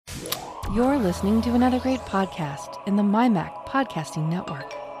You're listening to another great podcast in the MyMac Podcasting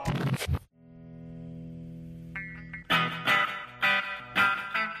Network.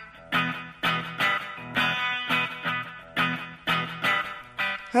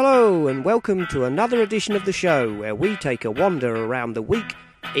 Hello and welcome to another edition of the show where we take a wander around the week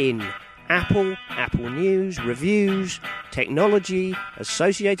in Apple, Apple News, reviews, technology,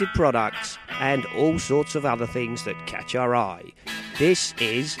 associated products, and all sorts of other things that catch our eye. This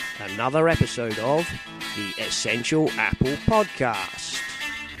is another episode of the Essential Apple Podcast.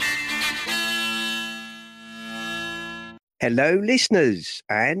 Hello, listeners,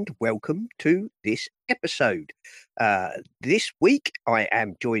 and welcome to this episode. This week, I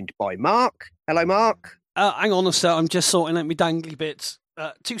am joined by Mark. Hello, Mark. Hang on a sec, I'm just sorting out my dangly bits.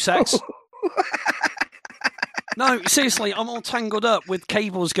 2 secs. No, seriously, I'm all tangled up with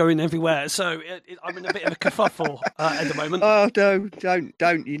cables going everywhere, so I'm in a bit of a kerfuffle at the moment. Oh,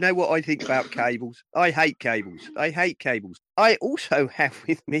 don't. You know what I think about cables? I hate cables. I also have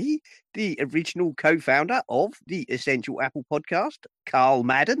with me the original co-founder of the Essential Apple Podcast, Carl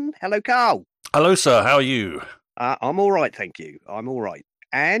Madden. Hello, Carl. Hello, sir. How are you? I'm all right, thank you. I'm all right.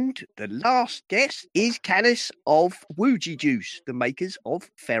 And the last guest is Canis of Wooji Juice, the makers of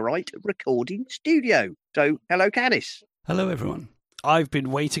Ferrite Recording Studio. So, hello, Canis. Hello, everyone. I've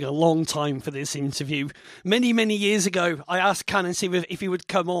been waiting a long time for this interview. Many, many years ago, I asked Canis if he would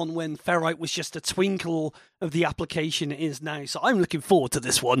come on when Ferrite was just a twinkle of the application it is now. So I'm looking forward to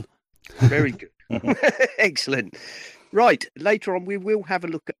this one. Very good. Excellent. Right, later on we will have a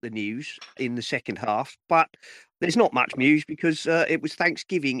look at the news in the second half, but there's not much news because it was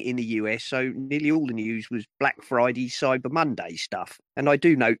Thanksgiving in the US, so nearly all the news was Black Friday, Cyber Monday stuff. And I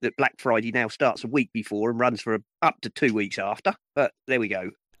do note that Black Friday now starts a week before and runs for up to 2 weeks after, but there we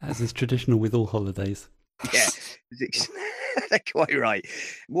go. As is traditional with all holidays. Yeah, that's quite right.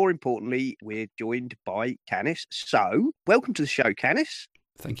 More importantly, we're joined by Canis. So, welcome to the show, Canis.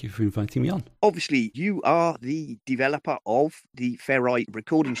 Thank you for inviting me on. Obviously, you are the developer of the Ferrite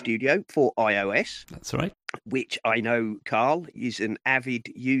Recording Studio for iOS. That's right. Which I know Carl is an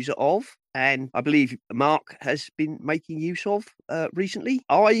avid user of, and I believe Mark has been making use of recently.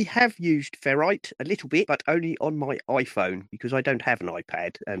 I have used Ferrite a little bit, but only on my iPhone because I don't have an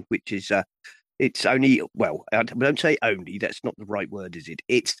iPad, and which is it's only, well, I don't say only, that's not the right word, is it?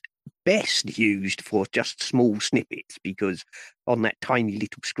 It's best used for just small snippets because on that tiny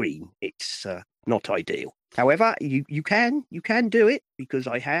little screen it's not ideal. However, you can do it because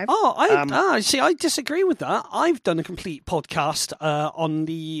I have. See, I disagree with that. I've done a complete podcast on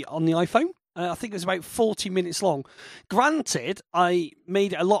the iPhone. I think it was about 40 minutes long. Granted, I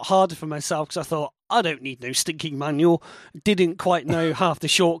made it a lot harder for myself because I thought, I don't need no stinking manual. Didn't quite know half the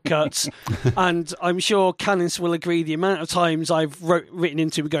shortcuts. And I'm sure Canis will agree the amount of times I've written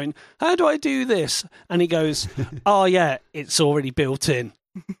into him going, how do I do this? And he goes, oh, yeah, it's already built in.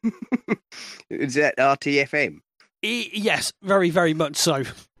 Is that RTFM? Yes, very, very much so.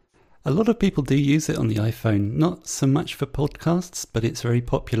 A lot of people do use it on the iPhone, not so much for podcasts, but it's very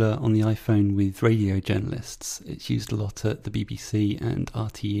popular on the iPhone with radio journalists. It's used a lot at the BBC and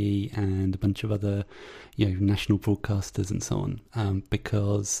RTE and a bunch of other, national broadcasters and so on,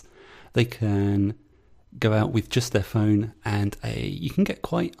 because they can go out with just their phone and you can get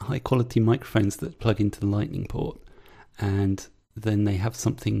quite high quality microphones that plug into the Lightning port, and then they have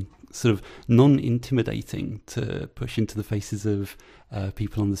something sort of non-intimidating to push into the faces of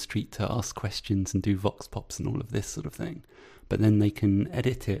people on the street to ask questions and do vox pops and all of this sort of thing. But then they can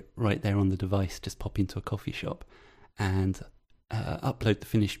edit it right there on the device, just pop into a coffee shop and upload the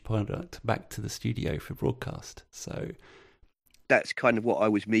finished product back to the studio for broadcast. So that's kind of what I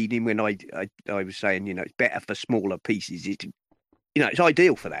was meaning when I was saying, it's better for smaller pieces. It's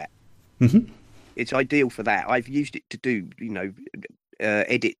ideal for that. Mm-hmm. It's ideal for that. I've used it to do,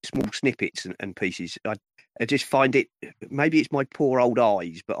 edit small snippets and pieces. I just find it, maybe it's my poor old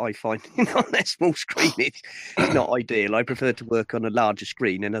eyes, but I find on that small screen it's not ideal. I prefer to work on a larger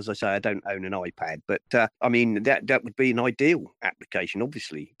screen, and as I say, I don't own an iPad, but that would be an ideal application,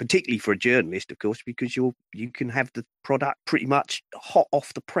 obviously, particularly for a journalist, of course, because you can have the product pretty much hot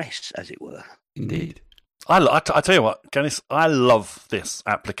off the press, as it were. Indeed. I tell you what, Canis, I love this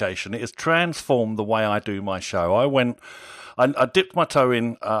application. It has transformed the way I do my show. I dipped my toe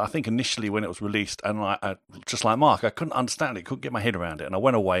in, I think initially when it was released, and I just like Mark, I couldn't understand it, couldn't get my head around it, and I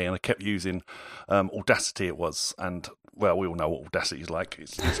went away and I kept using Audacity it was, and well, we all know what Audacity is like.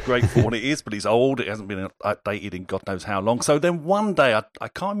 It's great for what it is, but it's old, it hasn't been updated in God knows how long. So then one day, I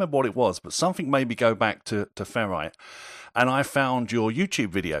can't remember what it was, but something made me go back to Ferrite, and I found your YouTube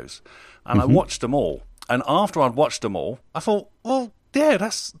videos, and I watched them all. And after I'd watched them all, I thought, well, Yeah,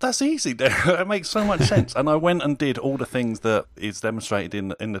 that's easy. It makes so much sense. And I went and did all the things that is demonstrated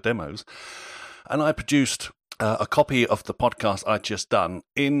in the demos, and I produced a copy of the podcast I'd just done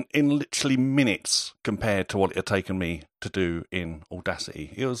in literally minutes compared to what it had taken me to do in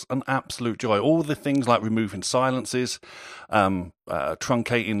Audacity. It was an absolute joy. All the things like removing silences,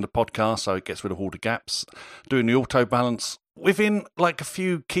 truncating the podcast so it gets rid of all the gaps, doing the auto balance within like a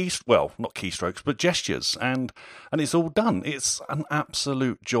few not keystrokes, but gestures, and it's all done. It's an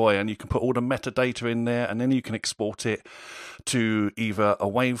absolute joy, and you can put all the metadata in there, and then you can export it to either a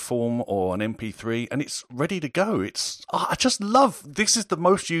waveform or an MP3, and it's ready to go. I just love this. Is the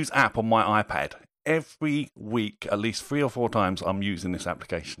most used app on my iPad. Every week, at least 3 or 4 times, I'm using this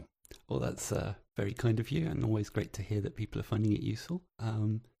application. Well, that's very kind of you, and always great to hear that people are finding it useful.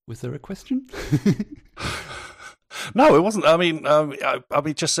 Was there a question? No, it wasn't. I mean,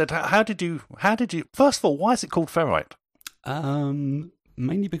 just said, how did you? First of all, why is it called Ferrite?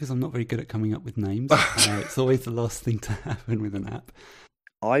 Mainly because I'm not very good at coming up with names. It's always the last thing to happen with an app.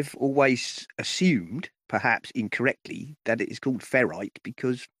 I've always assumed, perhaps incorrectly, that it is called ferrite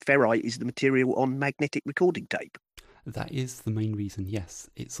because ferrite is the material on magnetic recording tape. That is the main reason,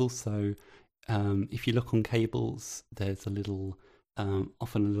 yes. It's also, if you look on cables, there's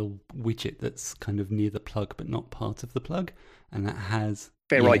often a little widget that's kind of near the plug but not part of the plug, and that has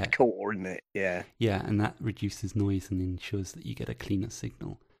ferrite core, isn't it? Yeah, and that reduces noise and ensures that you get a cleaner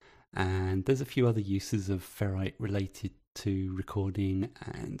signal. And there's a few other uses of ferrite related to recording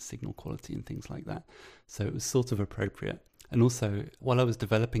and signal quality and things like that, so it was sort of appropriate. And also, while I was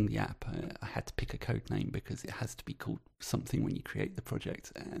developing the app, I had to pick a code name because it has to be called something when you create the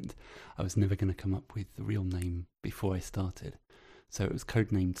project, and I was never going to come up with the real name before I started. So it was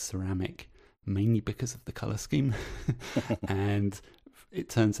codenamed Ceramic, mainly because of the colour scheme. And it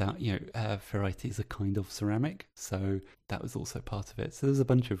turns out, ferrite is a kind of ceramic, so that was also part of it. So there's a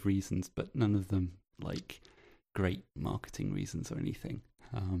bunch of reasons, but none of them like great marketing reasons or anything.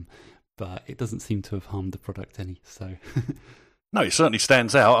 But it doesn't seem to have harmed the product any, so... No, it certainly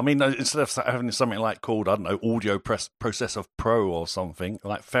stands out. I mean, instead of having something like called, I don't know, Audio Processor Pro or something,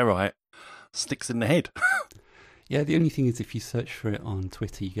 like Ferrite sticks in the head. Yeah, the only thing is if you search for it on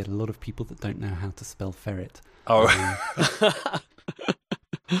Twitter, you get a lot of people that don't know how to spell ferret. Oh.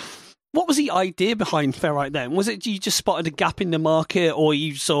 What was the idea behind Ferrite then? Was it you just spotted a gap in the market, or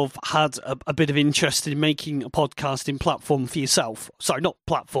you sort of had a bit of interest in making a podcasting platform for yourself? Sorry, not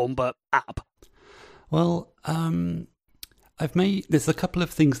platform, but app. Well, there's a couple of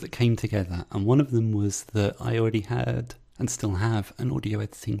things that came together, and one of them was that I already had and still have an audio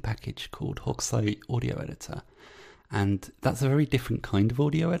editing package called Hokusai Audio Editor. And that's a very different kind of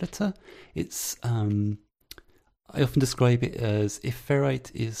audio editor. It's, I often describe it as if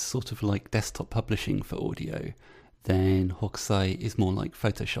Ferrite is sort of like desktop publishing for audio, then Hokusai is more like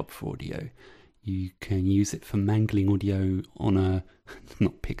Photoshop for audio. You can use it for mangling audio on a,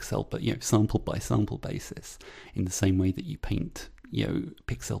 not pixel, but sample by sample basis, in the same way that you paint,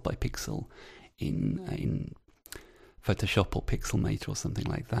 pixel by pixel in Photoshop or Pixelmator or something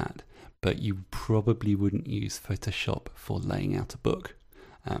like that. But you probably wouldn't use Photoshop for laying out a book.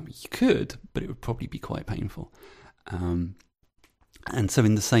 You could, but it would probably be quite painful. And so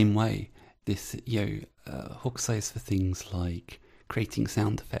in the same way, this Hokusai is for things like creating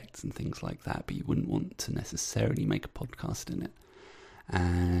sound effects and things like that, but you wouldn't want to necessarily make a podcast in it.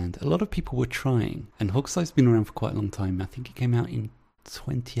 And a lot of people were trying, and Hokusai's been around for quite a long time. I think it came out in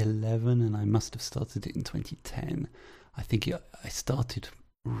 2011, and I must have started it in 2010. I think I started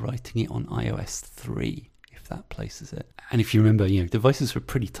writing it on iOS 3, if that places it. And if you remember, devices were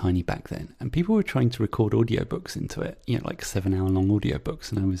pretty tiny back then, and people were trying to record audiobooks into it, like 7-hour-long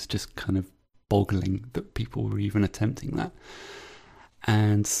audiobooks, and I was just kind of boggling that people were even attempting that.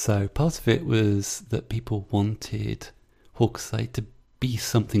 And so part of it was that people wanted Hokusai to be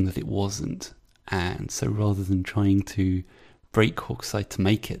something that it wasn't, and so rather than trying to break Hokusai to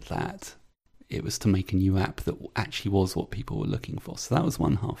make it that, it was to make a new app that actually was what people were looking for. So that was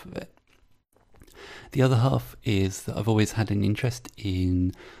one half of it. The other half is that I've always had an interest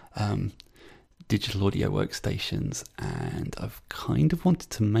in digital audio workstations, and I've kind of wanted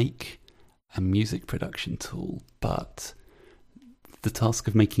to make a music production tool, but the task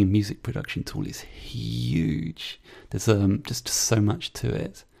of making a music production tool is huge. There's just so much to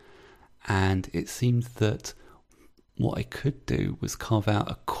it, and it seemed that what I could do was carve out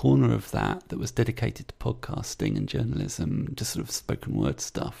a corner of that was dedicated to podcasting and journalism, just sort of spoken word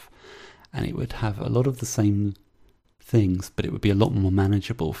stuff. And it would have a lot of the same things, but it would be a lot more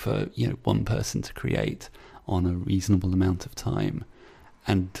manageable for, one person to create on a reasonable amount of time.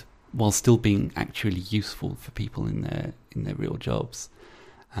 And while still being actually useful for people in their real jobs.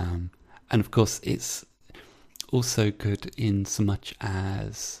 And of course, it's also good in so much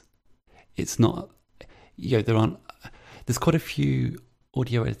as it's not, there's quite a few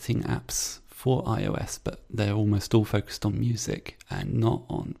audio editing apps for iOS, but they're almost all focused on music and not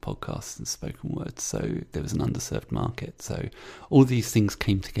on podcasts and spoken words. So there was an underserved market. So all these things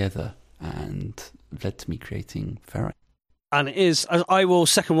came together and led to me creating Ferrite. And it is, as I will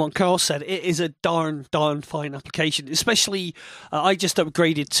second what Carl said, it is a darn fine application. Especially, I just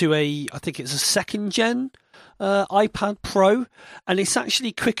upgraded to I think it's a second gen iPad Pro, and it's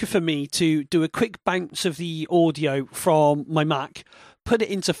actually quicker for me to do a quick bounce of the audio from my Mac, put it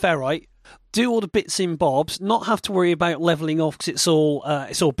into Ferrite, do all the bits and bobs, not have to worry about leveling off because it's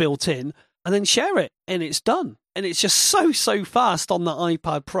all built in, and then share it, and it's done. And it's just so fast on the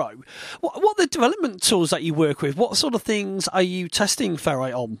iPad Pro. What are the development tools that you work with? What sort of things are you testing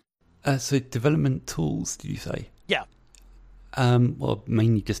Ferrite on? So development tools, did you say? Yeah. Well,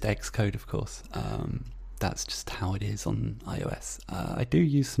 mainly just Xcode, of course. That's just how it is on iOS. I do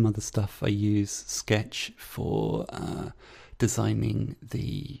use some other stuff. I use Sketch for designing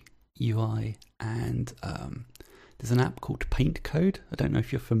the UI, and there's an app called Paint Code. I don't know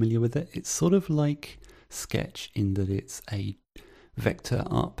if you're familiar with it. It's sort of like Sketch in that it's a vector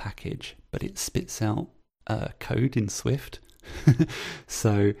art package, but it spits out code in Swift.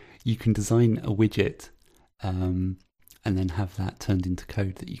 So you can design a widget and then have that turned into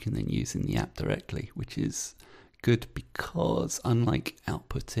code that you can then use in the app directly, which is good because unlike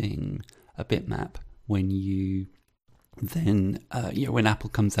outputting a bitmap, when you then, when Apple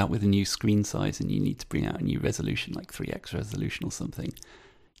comes out with a new screen size and you need to bring out a new resolution, like 3x resolution or something,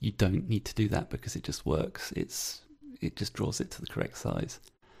 you don't need to do that because it just works. It just draws it to the correct size.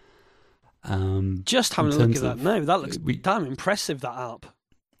 Just having a look at that now, that looks damn impressive, that app.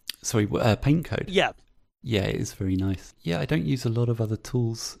 Sorry, Paint Code? Yeah. Yeah, it is very nice. Yeah, I don't use a lot of other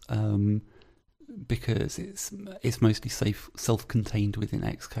tools because it's mostly self-contained within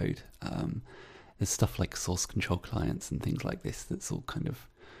Xcode. There's stuff like source control clients and things like this that's all kind of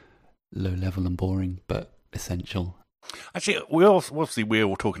low-level and boring, but essential. Actually, we're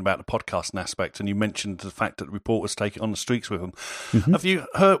all talking about the podcasting aspect, and you mentioned the fact that reporters take it on the streets with them. Mm-hmm.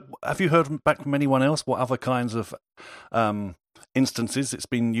 Have you heard back from anyone else what other kinds of instances it's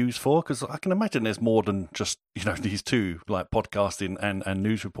been used for? Because I can imagine there's more than just these two, like podcasting and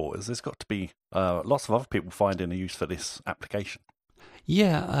news reporters. There's got to be lots of other people finding a use for this application.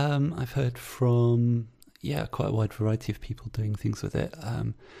 Yeah, I've heard from quite a wide variety of people doing things with it.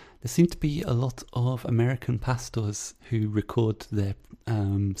 There seem to be a lot of American pastors who record their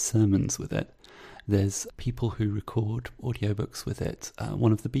sermons with it. There's people who record audiobooks with it.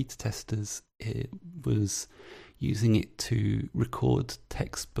 One of the beta testers was using it to record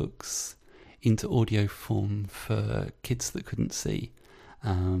textbooks into audio form for kids that couldn't see.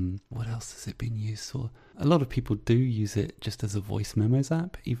 What else has it been used for? A lot of people do use it just as a voice memos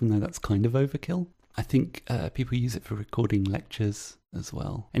app, even though that's kind of overkill. I think people use it for recording lectures as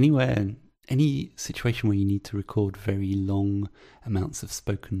well. Any situation where you need to record very long amounts of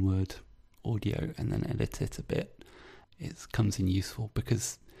spoken word audio and then edit it a bit, it comes in useful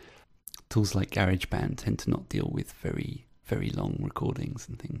because tools like GarageBand tend to not deal with very, very long recordings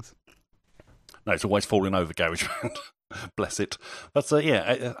and things. No, it's always falling over GarageBand. Bless it. But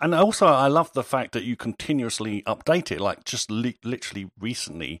and also I love the fact that you continuously update it. Like just literally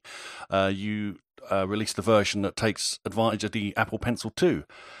recently, you released a version that takes advantage of the Apple Pencil 2,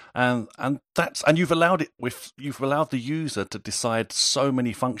 and you've allowed the user to decide so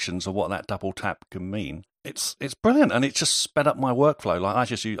many functions of what that double tap can mean. It's brilliant, and it just sped up my workflow.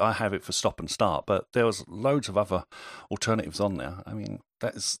 Like I have it for stop and start, but there was loads of other alternatives on there. I mean,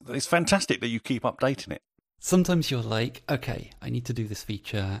 it's fantastic that you keep updating it. Sometimes you're like, okay, I need to do this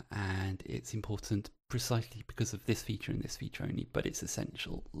feature and it's important precisely because of this feature and this feature only, but it's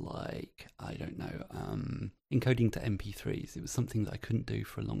essential. Like, I don't know, encoding to MP3s. It was something that I couldn't do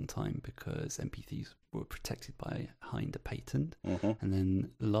for a long time because MP3s were protected behind a patent. Mm-hmm. And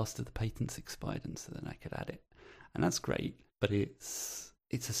then the last of the patents expired, and so then I could add it. And that's great, but it's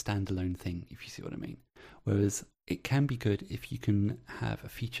a standalone thing, if you see what I mean. Whereas it can be good if you can have a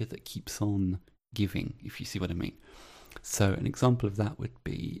feature that keeps on giving, if you see what I mean. So an example of that would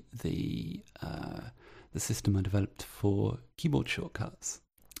be the system I developed for keyboard shortcuts.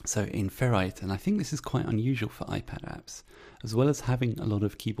 So in Ferrite, and I think this is quite unusual for iPad apps, as well as having a lot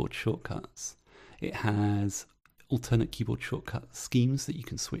of keyboard shortcuts, it has alternate keyboard shortcut schemes that you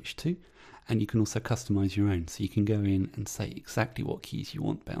can switch to, and you can also customize your own. So you can go in and say exactly what keys you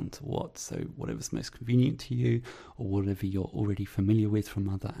want bound to what. So whatever's most convenient to you, or whatever you're already familiar with from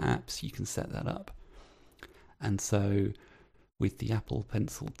other apps, you can set that up. And so with the Apple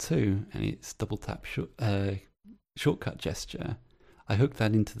Pencil 2 and its double tap shortcut gesture, I hooked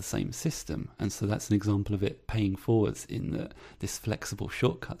that into the same system. And so that's an example of it paying forwards, in that this flexible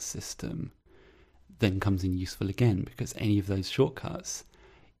shortcut system then comes in useful again, because any of those shortcuts,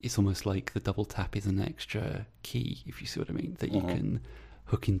 it's almost like the double tap is an extra key, if you see what I mean, that you can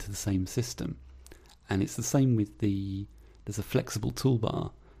hook into the same system. And it's the same with there's a flexible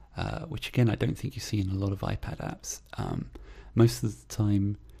toolbar, which again, I don't think you see in a lot of iPad apps. Most of the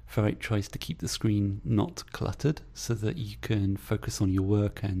time, Ferrite tries to keep the screen not cluttered so that you can focus on your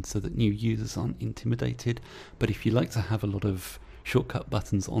work and so that new users aren't intimidated. But if you like to have a lot of shortcut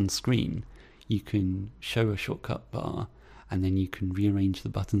buttons on screen, you can show a shortcut bar and then you can rearrange the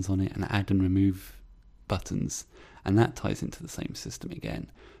buttons on it and add and remove buttons. And that ties into the same system again.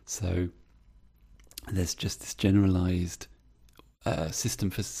 So there's just this generalized system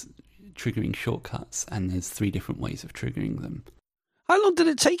for triggering shortcuts, and there's 3 different ways of triggering them. How long did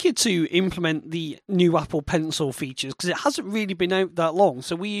it take you to implement the new Apple Pencil features? Because it hasn't really been out that long.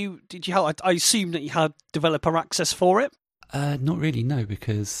 So I assume that you had developer access for it? Not really, no,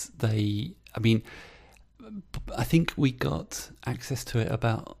 because I think we got access to it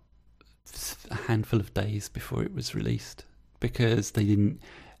about a handful of days before it was released, because they didn't,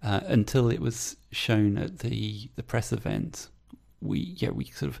 until it was shown at the press event, we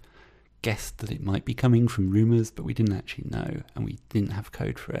sort of guessed that it might be coming from rumours, but we didn't actually know, and we didn't have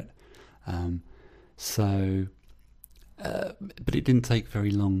code for it. But it didn't take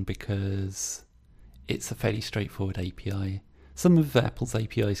very long because it's a fairly straightforward API. Some of Apple's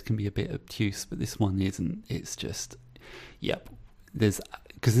APIs can be a bit obtuse, but this one isn't. It's just, because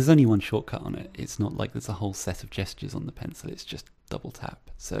there's only one shortcut on it. It's not like there's a whole set of gestures on the pencil. It's just double tap.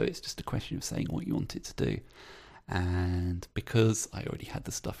 So it's just a question of saying what you want it to do. And because I already had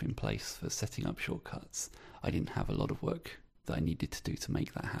the stuff in place for setting up shortcuts, I didn't have a lot of work that I needed to do to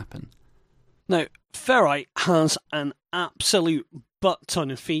make that happen. Now, Ferrite has an absolute butt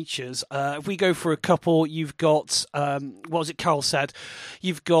ton of features. If we go for a couple, you've got, what was it Carol said?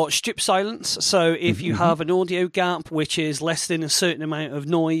 You've got strip silence. So if you have an audio gap, which is less than a certain amount of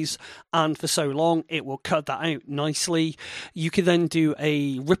noise, and for so long, it will cut that out nicely. You can then do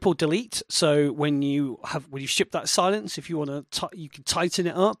a ripple delete. So when you strip that silence, if you want to, you can tighten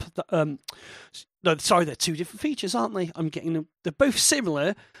it up. No, sorry, they're 2 different features, aren't they? I'm getting them. They're both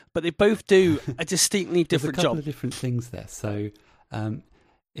similar, but they both do a distinctly different job. There's a couple of different things there. So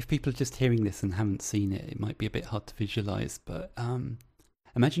if people are just hearing this and haven't seen it, it might be a bit hard to visualize. But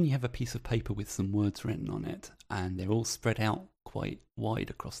imagine you have a piece of paper with some words written on it, and they're all spread out quite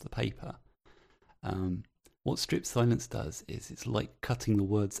wide across the paper. What strip silence does is it's like cutting the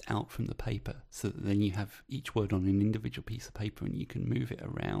words out from the paper, so that then you have each word on an individual piece of paper and you can move it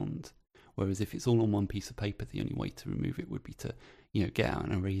around. Whereas if it's all on one piece of paper, the only way to remove it would be to, get out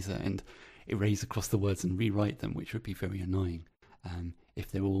an eraser and erase across the words and rewrite them, which would be very annoying. If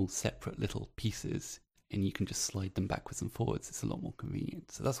they're all separate little pieces and you can just slide them backwards and forwards, it's a lot more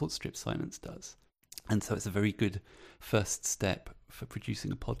convenient. So that's what strip silence does. And so it's a very good first step for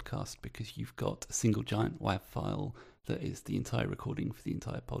producing a podcast, because you've got a single giant WAV file that is the entire recording for the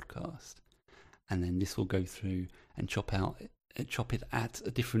entire podcast. And then this will go through and chop it at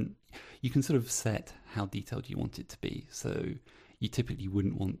a different, you can sort of set how detailed you want it to be. So you typically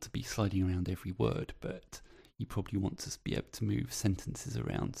wouldn't want to be sliding around every word, but you probably want to be able to move sentences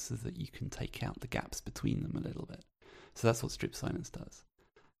around so that you can take out the gaps between them a little bit. So that's what strip silence does.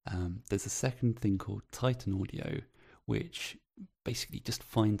 There's a second thing called Tighten Audio, which basically just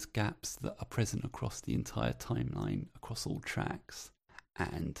finds gaps that are present across the entire timeline, across all tracks,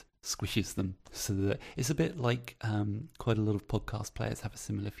 and squishes them, so that it's a bit like quite a lot of podcast players have a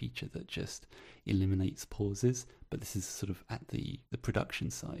similar feature that just eliminates pauses, but this is sort of at the production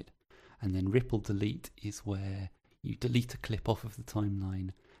side. And then ripple delete is where you delete a clip off of the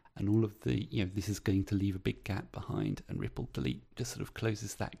timeline, and all of the, this is going to leave a big gap behind, and ripple delete just sort of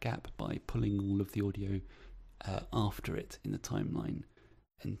closes that gap by pulling all of the audio after it in the timeline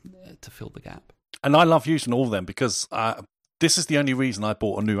and to fill the gap. And I love using all of them because this is the only reason I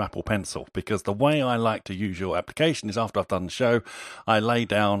bought a new Apple Pencil, because the way I like to use your application is after I've done the show, I lay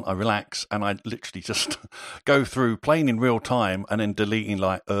down, I relax, and I literally just go through playing in real time and then deleting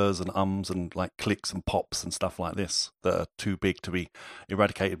like ers and ums and like clicks and pops and stuff like this that are too big to be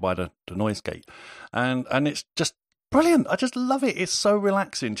eradicated by the noise gate. And it's just Brilliant. I just love it. It's so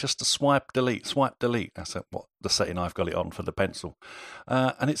relaxing just to swipe, delete. That's what the setting I've got it on for the pencil.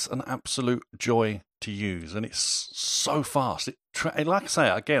 And it's an absolute joy to use. And it's so fast. Like I say,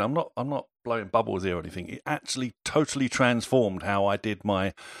 again, I'm not blowing bubbles here or anything. It actually totally transformed how I did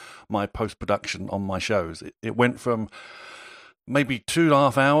my post-production on my shows. It went from maybe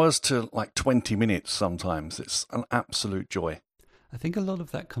 2.5 hours to like 20 minutes sometimes. It's an absolute joy. I think a lot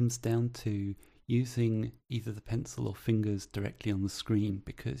of that comes down to using either the pencil or fingers directly on the screen,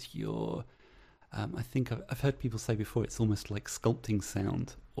 because I think I've heard people say before, it's almost like sculpting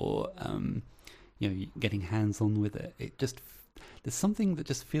sound, or getting hands-on with it. There's something that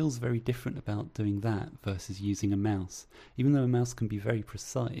just feels very different about doing that versus using a mouse. Even though a mouse can be very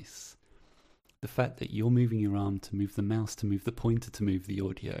precise, the fact that you're moving your arm to move the mouse, to move the pointer, to move the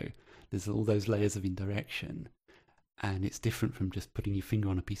audio, there's all those layers of indirection. And it's different from just putting your finger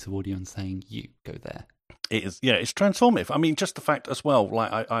on a piece of audio and saying, you go there. It is, yeah, it's transformative. I mean, just the fact as well,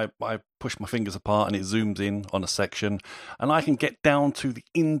 like I push my fingers apart and it zooms in on a section, and I can get down to the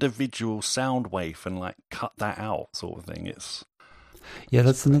individual sound wave and like cut that out, sort of thing.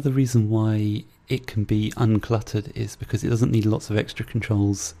 That's another reason why it can be uncluttered, is because it doesn't need lots of extra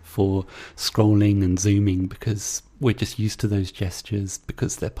controls for scrolling and zooming, because we're just used to those gestures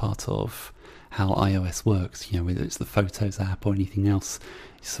because they're part of how iOS works, whether it's the Photos app or anything else.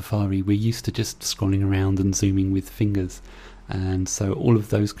 Safari, we're used to just scrolling around and zooming with fingers. And so all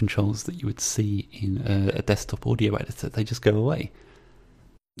of those controls that you would see in a desktop audio editor, they just go away.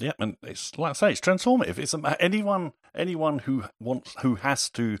 Yeah, and it's like I say, it's transformative. It's anyone who has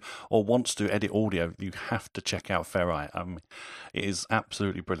to or wants to edit audio, you have to check out Ferrite. It is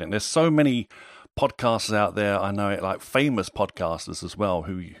absolutely brilliant. There's so many podcasters out there, I know it, like famous podcasters as well,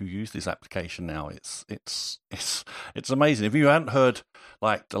 who use this application now. It's amazing. If you hadn't heard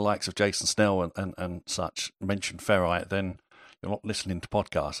like the likes of Jason Snell and such mention Ferrite, then you're not listening to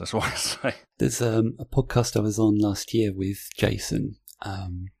podcasts. That's what I say. There's a podcast I was on last year with Jason,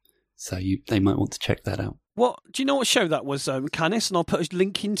 so they might want to check that out. What do you know? What show that was, Canis? And I'll put a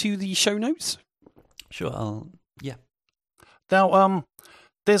link into the show notes. Sure. Now,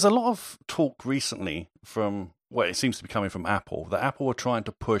 there's a lot of talk recently it seems to be coming from Apple, that Apple are trying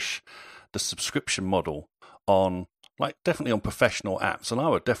to push the subscription model on, like, definitely on professional apps, and I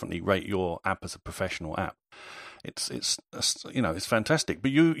would definitely rate your app as a professional app. It's fantastic, but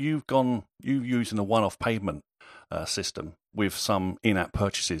you're using a one-off payment system with some in-app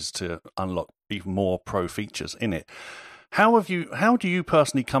purchases to unlock even more pro features in it. How do you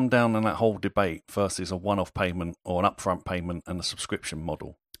personally come down on that whole debate versus a one-off payment or an upfront payment and a subscription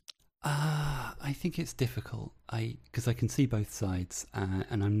model? I think it's difficult, because I can see both sides, and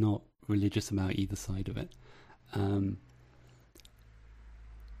I'm not religious about either side of it. I'm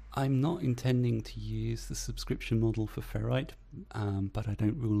not intending to use the subscription model for Ferrite, but I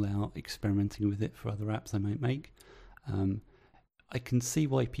don't rule out experimenting with it for other apps I might make. I can see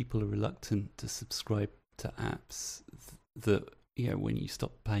why people are reluctant to subscribe to apps that, when you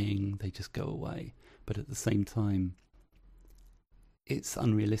stop paying, they just go away. But at the same time, it's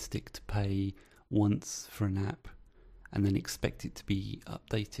unrealistic to pay once for an app and then expect it to be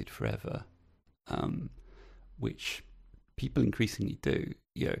updated forever, which people increasingly do.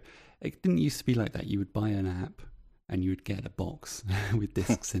 It didn't used to be like that. You would buy an app and you would get a box with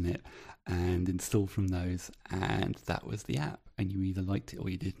discs in it and install from those, and that was the app, and you either liked it or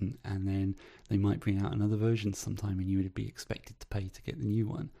you didn't, and then they might bring out another version sometime and you would be expected to pay to get the new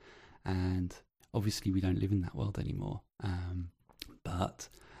one. And obviously we don't live in that world anymore, but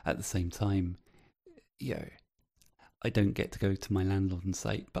at the same time, I don't get to go to my landlord and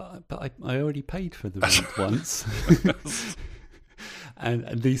say, but I already paid for the rent once.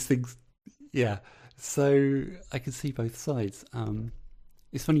 and these things, so I can see both sides.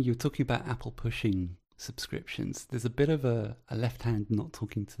 It's funny, you were talking about Apple pushing subscriptions. There's a bit of a left hand not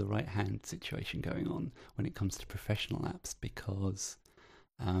talking to the right hand situation going on when it comes to professional apps, because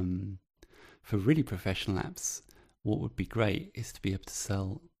for really professional apps, what would be great is to be able to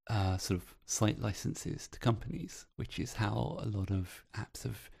sell sort of site licenses to companies, which is how a lot of apps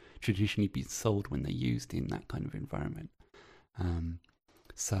have traditionally been sold when they're used in that kind of environment.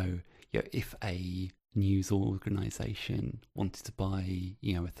 So if a news organization wanted to buy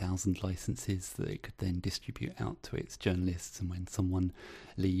 1,000 licenses that it could then distribute out to its journalists, and when someone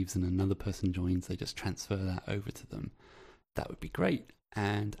leaves and another person joins, they just transfer that over to them, that would be great.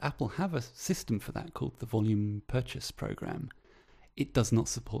 And Apple have a system for that called the Volume Purchase Program. It does not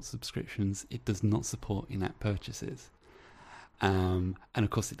support subscriptions. It does not support in-app purchases. And of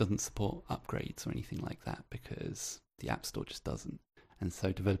course, it doesn't support upgrades or anything like that, because the App Store just doesn't. And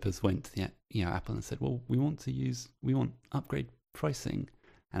so developers went to Apple and said, well, we want upgrade pricing.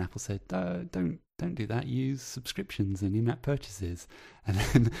 And Apple said, don't do that. Use subscriptions and in-app purchases. And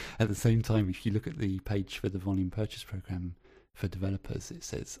then at the same time, if you look at the page for the volume purchase program for developers, it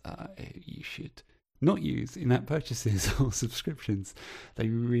says you should not use in-app purchases or subscriptions. They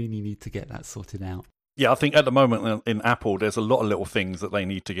really need to get that sorted out. Yeah, I think at the moment in Apple, there's a lot of little things that they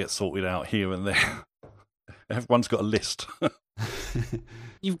need to get sorted out here and there. Everyone's got a list.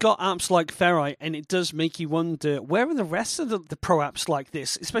 You've got apps like Ferrite, and it does make you wonder, where are the rest of the pro apps like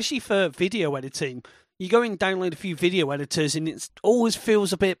this, especially for video editing? You go and download a few video editors, and it always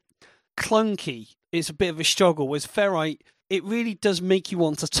feels a bit clunky. It's a bit of a struggle. Whereas Ferrite, it really does make you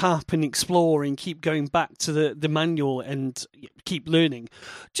want to tap and explore and keep going back to the manual and keep learning.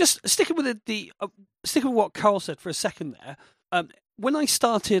 Just sticking with sticking with what Carl said for a second there. When I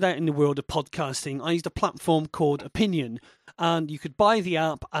started out in the world of podcasting, I used a platform called Opinion, and you could buy the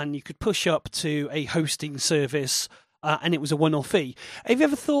app and you could push up to a hosting service, and it was a one-off fee. Have you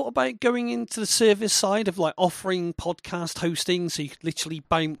ever thought about going into the service side of like offering podcast hosting, so you could literally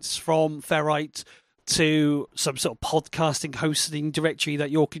bounce from Ferrite to some sort of podcasting hosting directory that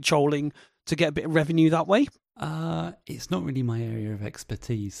you're controlling to get a bit of revenue that way? It's not really my area of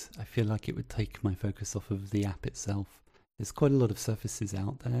expertise. I feel like it would take my focus off of the app itself. There's quite a lot of services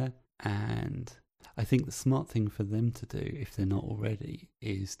out there, and I think the smart thing for them to do, if they're not already,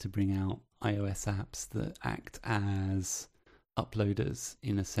 is to bring out iOS apps that act as uploaders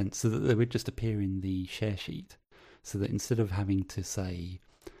in a sense, so that they would just appear in the share sheet, so that instead of having to say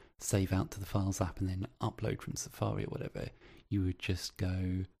save out to the Files app and then upload from Safari or whatever, you would just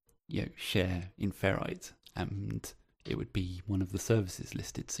go share in Ferrite, and it would be one of the services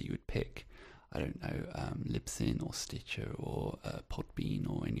listed. So you would pick, I don't know, Libsyn or Stitcher or Podbean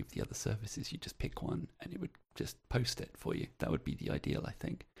or any of the other services. You just pick one and it would just post it for you. That would be the ideal, I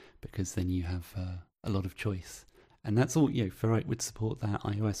think, because then you have a lot of choice. And that's all, Ferrite would support that,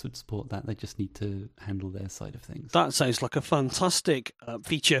 iOS would support that. They just need to handle their side of things. That sounds like a fantastic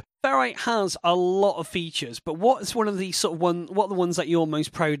feature. Ferrite has a lot of features, but what's one of the what are the ones that you're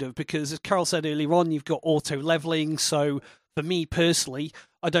most proud of? Because as Carol said earlier on, you've got auto leveling. So for me personally,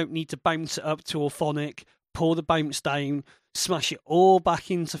 I don't need to bounce it up to Auphonic, pull the bounce down, smash it all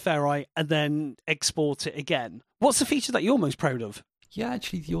back into Ferrite, and then export it again. What's the feature that you're most proud of? Yeah,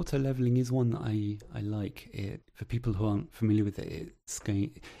 actually, the auto leveling is one that I like. It, for people who aren't familiar with it,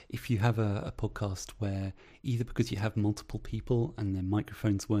 if you have a podcast where either because you have multiple people and their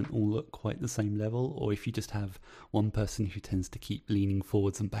microphones weren't all at quite the same level, or if you just have one person who tends to keep leaning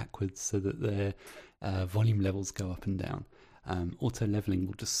forwards and backwards so that their volume levels go up and down, auto leveling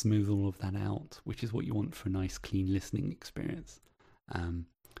will just smooth all of that out, which is what you want for a nice, clean listening experience.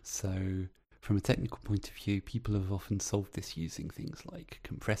 So from a technical point of view, people have often solved this using things like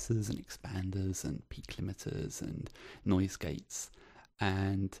compressors and expanders and peak limiters and noise gates.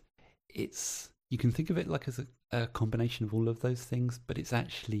 And you can think of it like as a combination of all of those things, but it's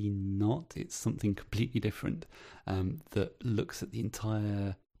actually not. It's something completely different that looks at the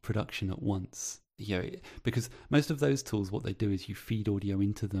entire production at once. Because most of those tools, what they do is you feed audio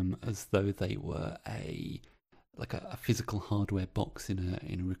into them as though they were a physical hardware box in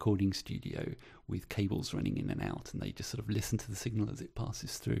a recording studio with cables running in and out, and they just sort of listen to the signal as it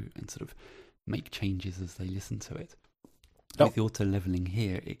passes through and sort of make changes as they listen to it. With the auto leveling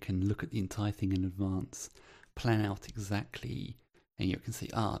here, it can look at the entire thing in advance, plan out exactly, and you can see,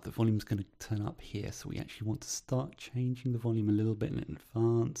 the volume's going to turn up here, so we actually want to start changing the volume a little bit in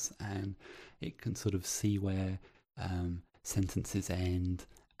advance, and it can sort of see where sentences end,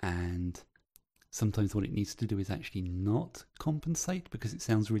 and sometimes what it needs to do is actually not compensate, because it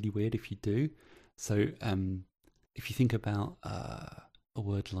sounds really weird if you do. So if you think about a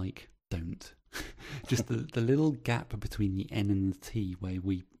word like don't, just the little gap between the N and the T where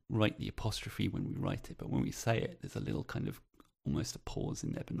we write the apostrophe when we write it, but when we say it, there's a little kind of almost a pause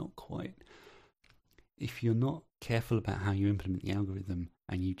in there, but not quite. If you're not careful about how you implement the algorithm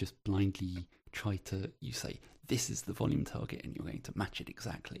and you just blindly you say, this is the volume target and you're going to match it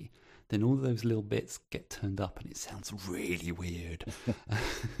exactly, then all those little bits get turned up and it sounds really weird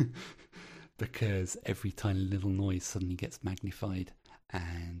because every tiny little noise suddenly gets magnified.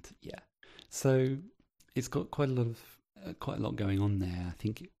 And so it's got quite a lot going on there. I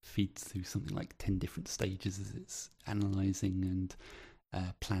think it feeds through something like 10 different stages as it's analysing and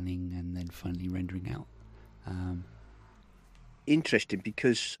planning and then finally rendering out. Interesting,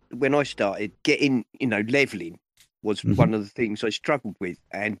 because when I started getting, leveling was one of the things I struggled with,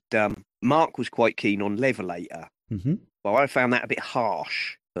 and Mark was quite keen on Levelator, but I found that a bit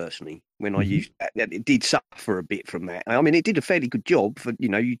harsh. personally. When I used that, it did suffer a bit from that. I mean, it did a fairly good job for,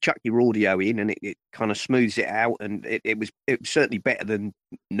 you chuck your audio in and it kind of smooths it out, and it was certainly better than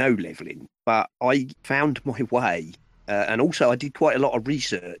no leveling. But I found my way, and also I did quite a lot of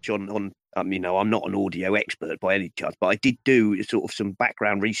research on. I'm not an audio expert by any chance, but I did do sort of some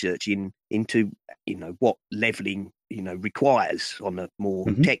background research into what leveling requires on a more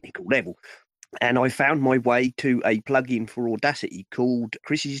technical level. And I found my way to a plugin for Audacity called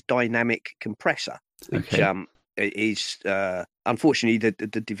Chris's Dynamic Compressor, which is unfortunately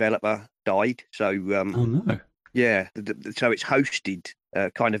the developer died. So oh no. Yeah, so it's hosted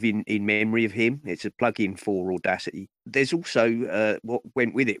kind of in memory of him. It's a plugin for Audacity. There's also what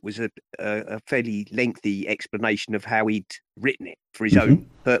went with it was a fairly lengthy explanation of how he'd written it for his own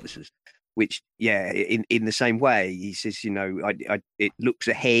purposes. Which, in the same way, he says, it looks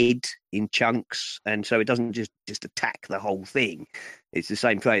ahead in chunks, and so it doesn't just attack the whole thing. It's the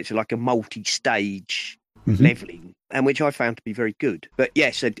same thing. It's like a multi-stage leveling, and which I found to be very good. But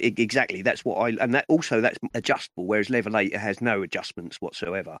yes, exactly. That's that's adjustable, whereas Levelator has no adjustments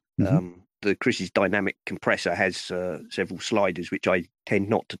whatsoever. The Chris's Dynamic Compressor has several sliders which I tend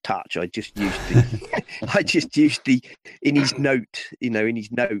not to touch. I just used in his note.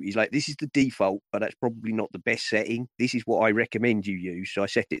 He's like, this is the default, but that's probably not the best setting. This is what I recommend you use. So I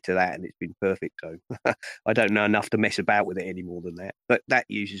set it to that, and it's been perfect. So I don't know enough to mess about with it any more than that. But that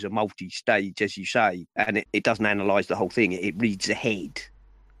uses a multi-stage, as you say, and it doesn't analyze the whole thing. It reads ahead,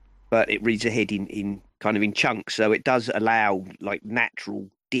 but it reads ahead in kind of in chunks. So it does allow like natural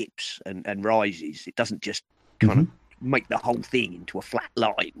dips and rises. It doesn't just kind of make the whole thing into a flat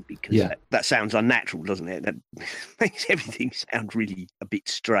line, because that sounds unnatural, doesn't it? That makes everything sound really a bit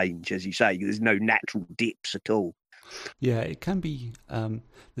strange, as you say. There's no natural dips at all. Yeah, it can be.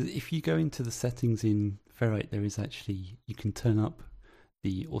 If you go into the settings in Ferrite, there is actually, you can turn up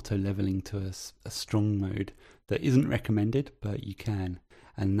the auto leveling to a strong mode that isn't recommended, but you can,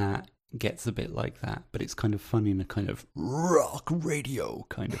 and that gets a bit like that, but it's kind of fun in a kind of rock radio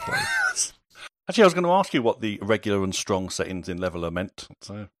kind of way. Actually, I was going to ask you what the regular and strong settings in Leveler meant.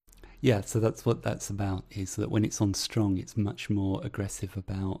 So that's what that's about, is that when it's on strong, it's much more aggressive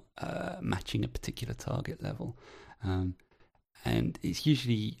about matching a particular target level. And it's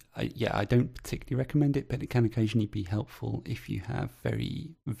usually, I don't particularly recommend it, but it can occasionally be helpful if you have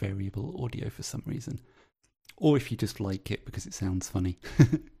very variable audio for some reason, or if you just like it because it sounds funny.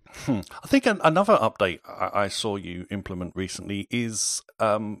 I think another update I saw you implement recently is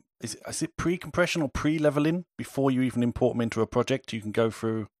it pre-compression or pre-leveling before you even import them into a project? You can go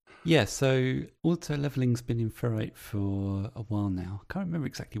through. Yeah, so auto leveling's been in Ferrite for a while now. I can't remember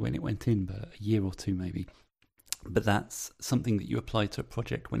exactly when it went in, but a year or two maybe. But that's something that you apply to a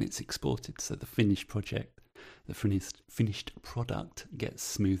project when it's exported. So the finished project, the finished product gets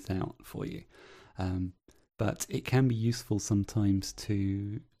smoothed out for you. But it can be useful sometimes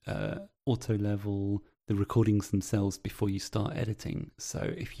to auto level the recordings themselves before you start editing. So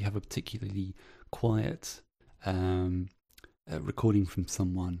if you have a particularly quiet recording from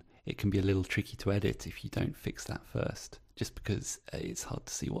someone, it can be a little tricky to edit if you don't fix that first, just because it's hard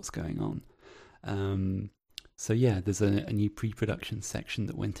to see what's going on. So yeah, there's a new pre-production section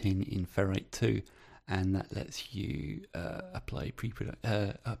that went in Ferrite 2, and that lets you apply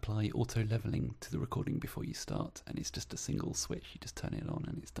auto leveling to the recording before you start, and it's just a single switch. You just turn it on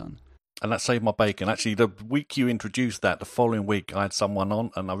and it's done. And that saved my bacon. Actually, the week you introduced that, the following week I had someone on,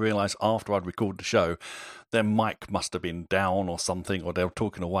 and I realised after I'd recorded the show, their mic must have been down or something, or they were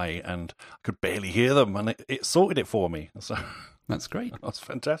talking away, and I could barely hear them, and it sorted it for me. So that's great. That's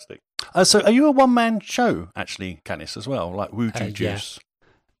fantastic. So are you a one-man show, actually, Canis, as well, like Wooji Juice?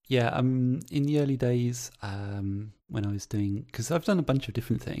 Yeah, in the early days, when I was doing, because I've done a bunch of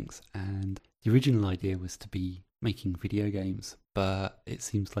different things, and the original idea was to be making video games, but it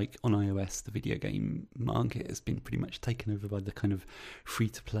seems like on iOS, the video game market has been pretty much taken over by the kind of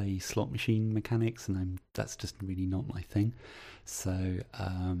free-to-play slot machine mechanics, and that's just really not my thing. So,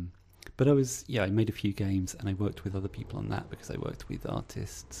 but I made a few games, and I worked with other people on that, because I worked with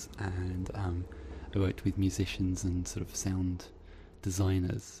artists, and I worked with musicians and sort of sound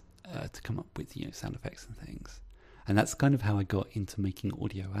designers to come up with sound effects and things. And that's kind of how I got into making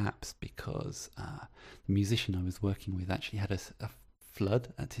audio apps, because the musician I was working with actually had a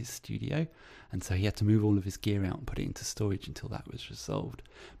flood at his studio, and so he had to move all of his gear out and put it into storage until that was resolved.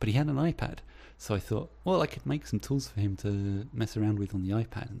 But he had an iPad, so I thought, well, I could make some tools for him to mess around with on the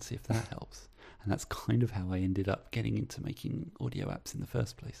iPad and see if that helps. And that's kind of how I ended up getting into making audio apps in the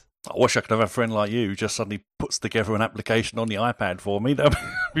first place. I wish I could have a friend like you who just suddenly puts together an application on the iPad for me. That would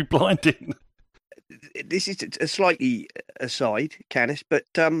be blinding. this is a slightly aside, Canis, but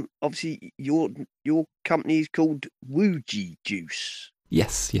obviously your company is called Wooji Juice.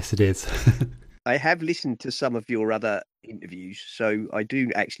 Yes, it is. I have listened to some of your other interviews, so I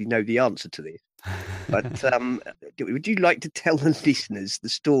do actually know the answer to this. But would you like to tell the listeners the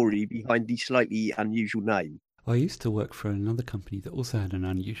story behind the slightly unusual name? I used to work for another company that also had an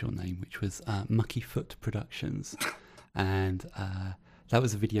unusual name, which was Mucky Foot Productions. And that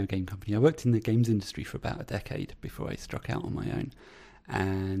was a video game company. I worked in the games industry for about a decade before I struck out on my own.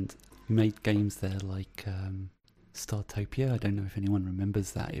 And we made games there like Startopia. I don't know if anyone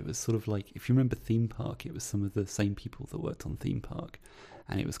remembers that. It was sort of like, if you remember Theme Park, it was some of the same people that worked on Theme Park.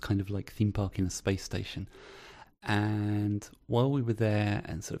 And it was kind of like Theme Park in a space station. And while we were there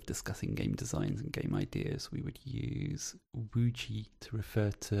and sort of discussing game designs and game ideas, we would use Wooji to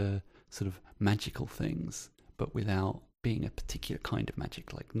refer to sort of magical things, but without being a particular kind of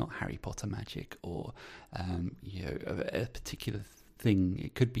magic, like not Harry Potter magic or a particular thing.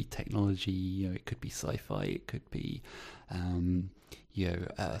 It could be technology, it could be sci-fi, it could be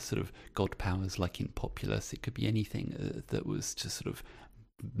sort of god powers like in Populous. It could be anything that was just sort of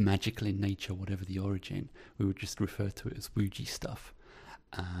magical in nature, whatever the origin. We would just refer to it as Wooji stuff.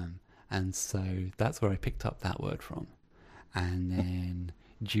 And so that's where I picked up that word from. And then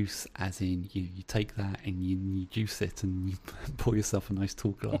juice, as in you take that and you juice it and you pour yourself a nice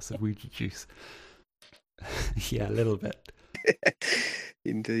tall glass of Wooji juice. Yeah, a little bit.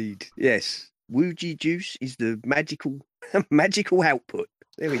 Indeed. Yes. Wooji juice is the magical output.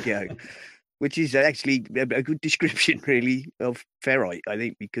 There we go. Which is actually a good description, really, of Ferrite, I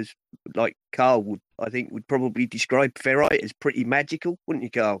think, because, like Carl would probably describe Ferrite as pretty magical, wouldn't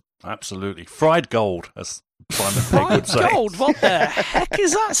you, Carl? Absolutely. Fried gold, as Simon Pegg would say. Fried gold? What the heck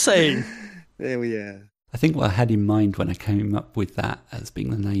is that saying? There we are. I think what I had in mind when I came up with that as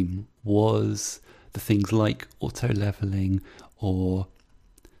being the name was the things like auto-leveling or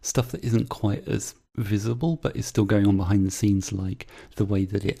stuff that isn't quite as visible but is still going on behind the scenes, like the way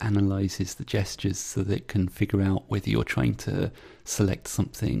that it analyzes the gestures so that it can figure out whether you're trying to select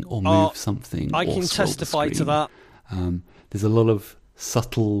something or move something. I can testify to that. There's a lot of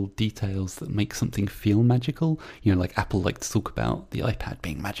subtle details that make something feel magical. Like Apple like to talk about the iPad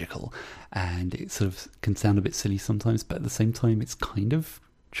being magical, and it sort of can sound a bit silly sometimes, but at the same time it's kind of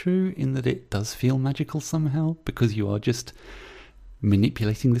true in that it does feel magical somehow, because you are just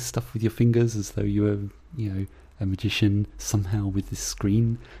manipulating this stuff with your fingers as though you were, a magician somehow with this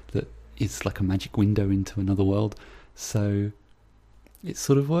screen that is like a magic window into another world. So it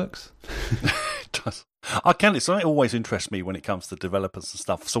sort of works. It does. Something always interests me when it comes to developers and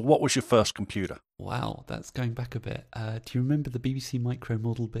stuff. So what was your first computer? Wow, that's going back a bit. Do you remember the BBC Micro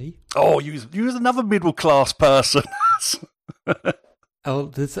Model B? Oh, you was another middle class person.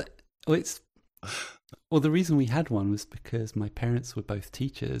 Well, the reason we had one was because my parents were both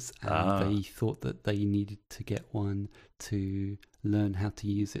teachers, and they thought that they needed to get one to learn how to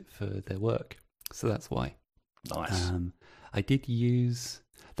use it for their work. So that's why. Nice.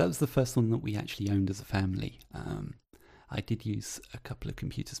 That was the first one that we actually owned as a family. I did use a couple of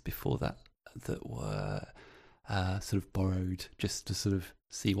computers before that were sort of borrowed just to sort of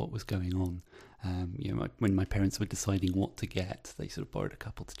see what was going on. When my parents were deciding what to get, they sort of borrowed a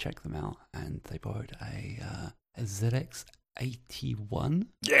couple to check them out, and they borrowed a ZX81.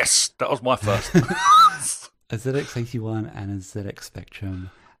 Yes, that was my first. A ZX81 and a ZX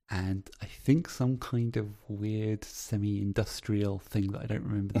Spectrum, and I think some kind of weird semi-industrial thing that I don't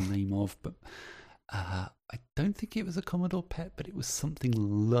remember the name of, but I don't think it was a Commodore PET, but it was something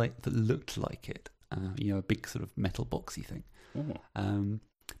like that looked like it. A big sort of metal boxy thing.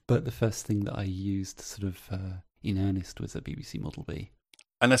 But the first thing that I used sort of in earnest was a BBC Model B.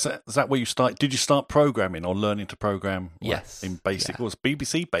 And is that where you start? Did you start programming or learning to program? Yes. In BASIC? Yeah. It was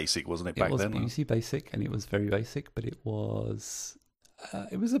BBC BASIC, wasn't it, back then? It was BBC BASIC, and it was very basic, but it was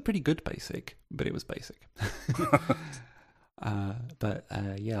a pretty good BASIC, but it was basic. I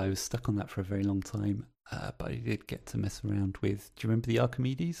was stuck on that for a very long time. But I did get to mess around with... Do you remember the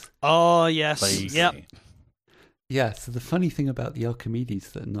Archimedes? Oh, yes. Yep. Yeah, so the funny thing about the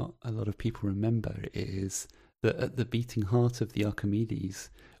Archimedes that not a lot of people remember is that at the beating heart of the Archimedes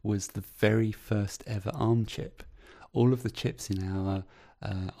was the very first ever ARM chip. All of the chips in our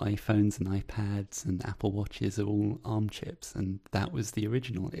iPhones and iPads and Apple Watches are all ARM chips, and that was the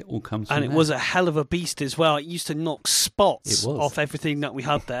original. It all comes from And it there. was a hell of a beast as well. It used to knock spots off everything that we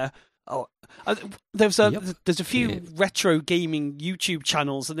had there. Oh, there's a few retro gaming YouTube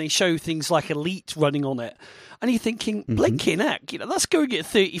channels, and they show things like Elite running on it, and you're thinking, blinking heck, that's going at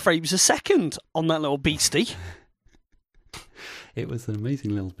 30 frames a second on that little beastie. It was an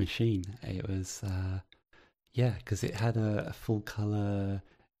amazing little machine. It was, because it had a full color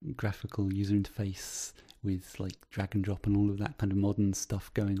graphical user interface with like drag and drop and all of that kind of modern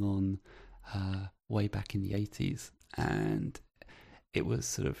stuff going on way back in the 80s. And it was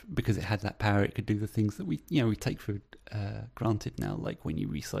sort of, because it had that power, it could do the things that we take for granted now, like when you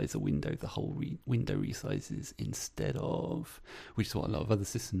resize a window, the whole window resizes instead of, which is what a lot of other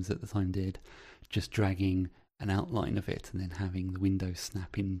systems at the time did, just dragging an outline of it and then having the window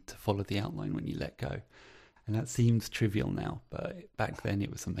snap in to follow the outline when you let go. And that seems trivial now, but back then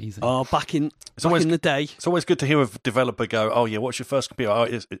it was amazing. Oh, back in the day. It's always good to hear a developer go, oh yeah, what's your first computer? Oh,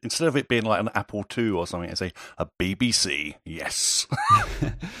 instead of it being like an Apple II or something, it's a BBC. Yes.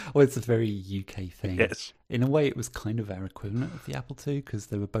 Well, it's a very UK thing. Yes. In a way, it was kind of our equivalent of the Apple II because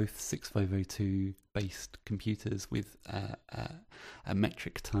they were both 6502 based computers with a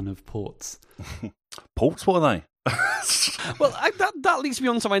metric ton of ports. Ports? What are they? Well, that leads me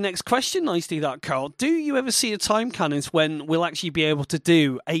on to my next question, nicely, that Carl. Do you ever see a time, Canis, when we'll actually be able to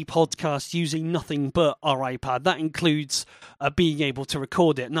do a podcast using nothing but our iPad? That includes being able to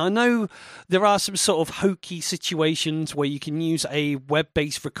record it. Now, I know there are some sort of hokey situations where you can use a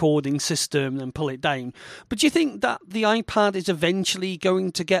web-based recording system and pull it down. But do you think that the iPad is eventually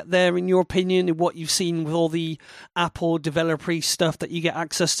going to get there, in your opinion, in what you've seen with all the Apple developer stuff that you get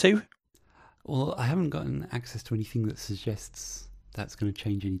access to? Well, I haven't gotten access to anything that suggests that's going to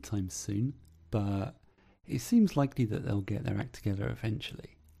change anytime soon, but it seems likely that they'll get their act together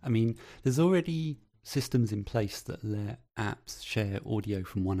eventually. I mean, there's already systems in place that let apps share audio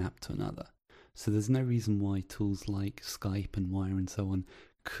from one app to another. So there's no reason why tools like Skype and Wire and so on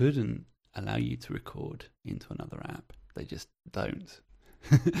couldn't allow you to record into another app. They just don't.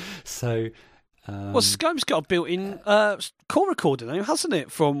 So... well, Skype's got a built-in call recorder now, hasn't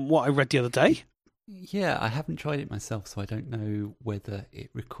it, from what I read the other day? Yeah, I haven't tried it myself, so I don't know whether it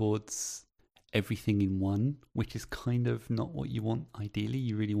records everything in one, which is kind of not what you want ideally.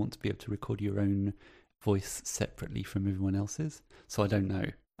 You really want to be able to record your own voice separately from everyone else's. So I don't know.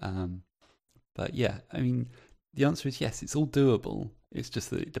 But yeah, I mean, the answer is yes, it's all doable. It's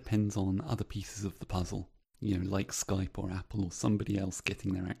just that it depends on other pieces of the puzzle. You know, like Skype or Apple or somebody else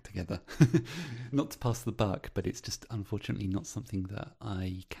getting their act together. Not to pass the buck, but it's just unfortunately not something that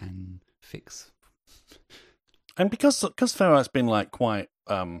I can fix. And because Ferrite's been like quite,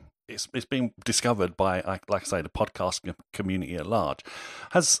 it's been discovered by, like I say, the podcast community at large.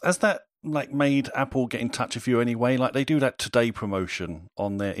 Has that like made Apple get in touch with you anyway? Like they do that Today promotion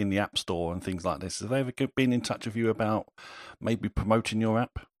in the App Store and things like this. Have they ever been in touch with you about maybe promoting your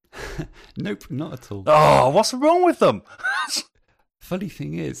app? Nope, not at all. Oh, what's wrong with them? Funny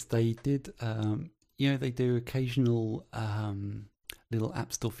thing is, they did, they do occasional little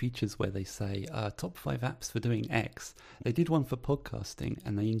App Store features where they say, top 5 apps for doing X. They did one for podcasting,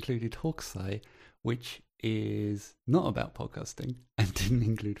 and they included Hawkseye, which is not about podcasting, and didn't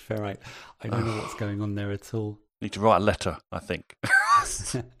include Ferrite. I don't know what's going on there at all. Need to write a letter, I think.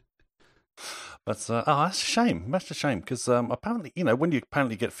 But that's a shame. That's a shame because apparently, when you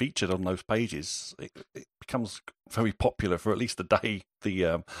apparently get featured on those pages, it becomes very popular for at least a day.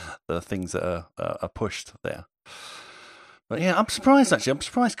 The things that are pushed there. But yeah, I'm surprised actually. I'm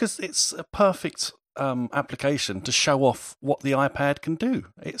surprised because it's a perfect application to show off what the iPad can do.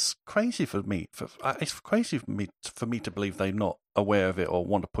 It's crazy for me. It's crazy for me to believe they're not aware of it or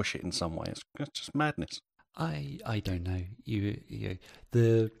want to push it in some way. It's just madness. I don't know.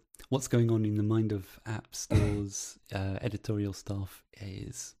 What's going on in the mind of App Store's editorial staff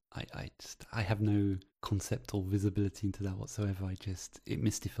is I have no concept or visibility into that whatsoever. It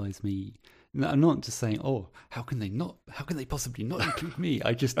mystifies me. I'm not just saying, how can they possibly not include me?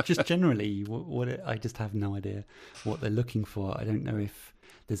 I just generally I just have no idea what they're looking for. I don't know if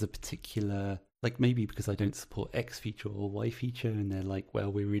there's a particular, like maybe because I don't support X feature or Y feature, and they're like,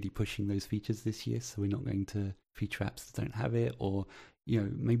 well, we're really pushing those features this year, so we're not going to feature apps that don't have it, or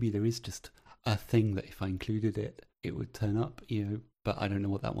maybe there is just a thing that if I included it, it would turn up, but I don't know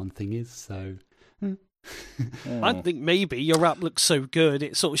what that one thing is, so... I think maybe your app looks so good,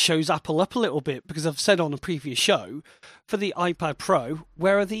 it sort of shows Apple up a little bit, because I've said on a previous show, for the iPad Pro,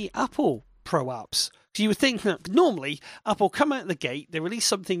 where are the Apple Pro apps? So you would think that normally Apple come out of the gate, they release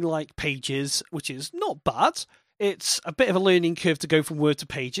something like Pages, which is not bad. It's a bit of a learning curve to go from Word to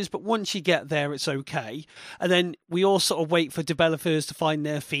Pages, but once you get there, it's okay. And then we all sort of wait for developers to find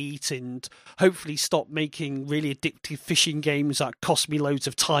their feet and hopefully stop making really addictive phishing games that cost me loads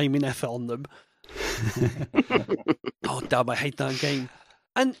of time and effort on them. Oh, damn, I hate that game.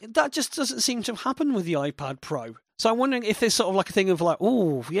 And that just doesn't seem to happen with the iPad Pro. So I'm wondering if there's sort of like a thing of like,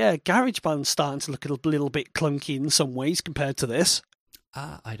 oh yeah, GarageBand's starting to look a little bit clunky in some ways compared to this.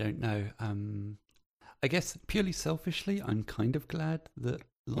 I don't know. I guess purely selfishly, I'm kind of glad that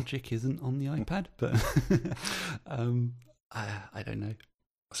Logic isn't on the iPad, but I don't know.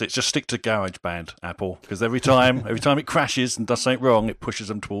 So it's just stick to GarageBand, Apple, because every time it crashes and does something wrong, it pushes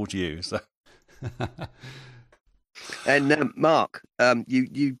them towards you. So. And Mark,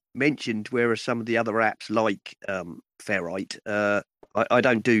 you mentioned where are some of the other apps like Ferrite. I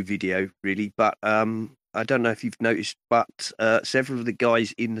don't do video really, but I don't know if you've noticed, but several of the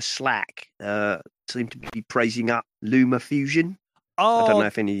guys in the Slack seem to be praising up LumaFusion. Oh, I don't know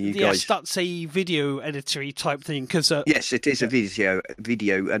if any of you guys. Yes, that's a video editor type thing. Cause, yes, it is a video,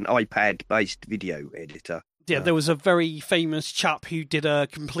 an iPad-based video editor. Yeah, there was a very famous chap who did a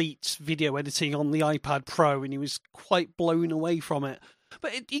complete video editing on the iPad Pro, and he was quite blown away from it.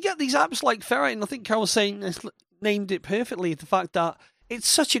 But you get these apps like Ferrite, and I think Carol was saying named it perfectly. The fact that it's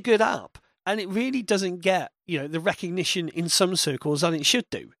such a good app, and it really doesn't get the recognition in some circles that it should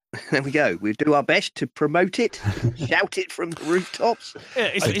do. There we go. We'll do our best to promote it, shout it from the rooftops. Yeah,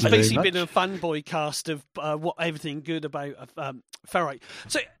 it's basically been a fanboy cast of what everything good about Ferrite.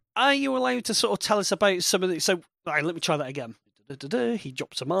 So, are you allowed to sort of tell us about some of the? So, let me try that again. He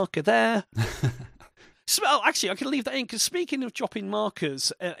drops a marker there. Actually, I can leave that in because speaking of dropping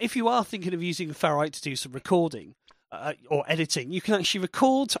markers, if you are thinking of using Ferrite to do some recording or editing, you can actually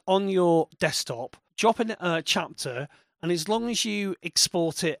record on your desktop, drop in a chapter. And as long as you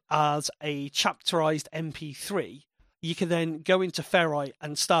export it as a chapterized MP3, you can then go into Ferrite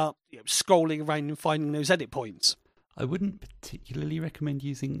and start scrolling around and finding those edit points. I wouldn't particularly recommend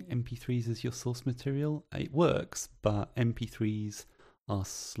using MP3s as your source material. It works, but MP3s are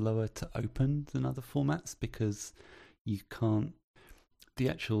slower to open than other formats because you can't...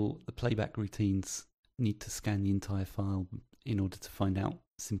 The playback routines need to scan the entire file in order to find out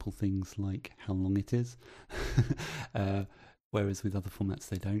simple things like how long it is, whereas with other formats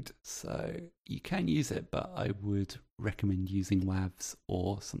they don't. So you can use it, but I would recommend using WAVs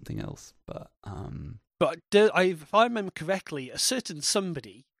or something else. But if I remember correctly, a certain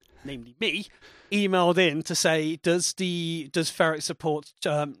somebody, namely me, emailed in to say, does Ferrite support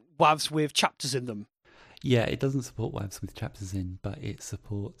WAVs with chapters in them? Yeah, it doesn't support WAVs with chapters in, but it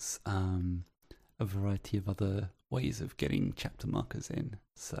supports a variety of other ways of getting chapter markers in.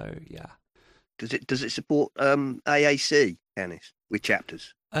 So yeah. Does it support AAC, Canis, with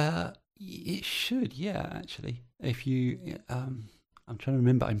chapters? It should, yeah, actually. If you I'm trying to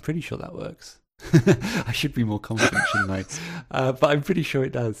remember, I'm pretty sure that works. I should be more confident, shouldn't I? But I'm pretty sure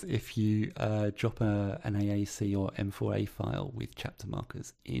it does. If you drop an AAC or M4A file with chapter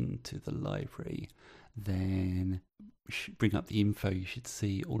markers into the library, then bring up the info, you should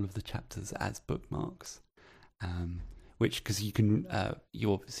see all of the chapters as bookmarks. Which, because you can,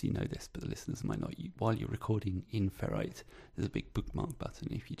 you obviously know this, but the listeners might not. While you're recording in Ferrite, there's a big bookmark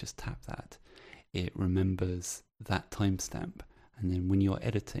button. If you just tap that, it remembers that timestamp, and then when you're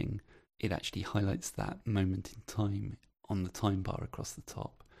editing, it actually highlights that moment in time on the time bar across the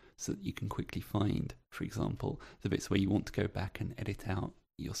top, so that you can quickly find, for example, the bits where you want to go back and edit out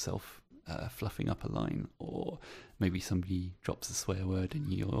yourself fluffing up a line, or maybe somebody drops a swear word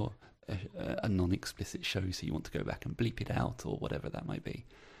and you're a non-explicit show, so you want to go back and bleep it out or whatever that might be.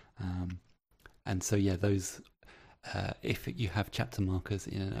 And so yeah, those if you have chapter markers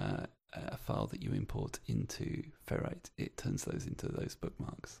in a file that you import into Ferrite, it turns those into those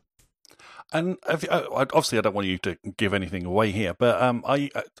bookmarks. And obviously, I don't want you to give anything away here, but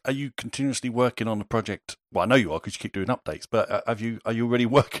are you continuously working on the project? Well, I know you are because you keep doing updates. But are you already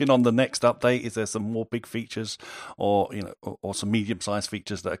working on the next update? Is there some more big features, or some medium-sized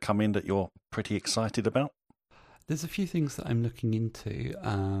features that are coming that you're pretty excited about? There's a few things that I'm looking into.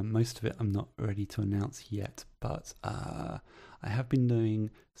 Most of it I'm not ready to announce yet, but I have been doing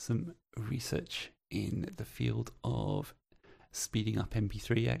some research in the field of speeding up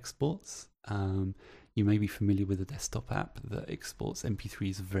MP3 exports. You may be familiar with a desktop app that exports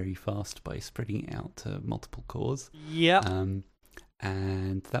MP3s very fast by spreading it out to multiple cores. Yeah.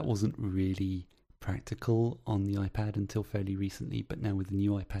 And that wasn't really practical on the iPad until fairly recently, but now with the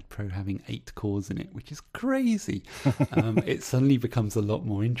new iPad Pro having 8 cores in it, which is crazy, it suddenly becomes a lot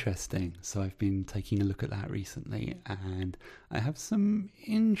more interesting. So I've been taking a look at that recently, and I have some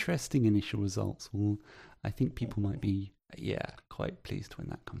interesting initial results. Well, I think people might be quite pleased when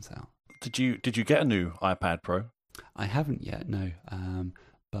that comes out. Did you get a new iPad Pro? I haven't yet, no.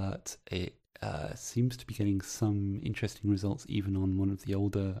 But it seems to be getting some interesting results even on one of the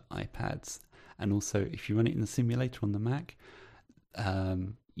older iPads. And also, if you run it in the simulator on the Mac,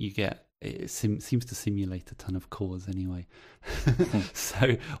 you get it seems to simulate a ton of cores anyway.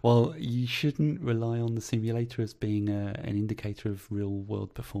 So while you shouldn't rely on the simulator as being an indicator of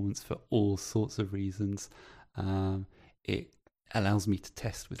real-world performance for all sorts of reasons, it allows me to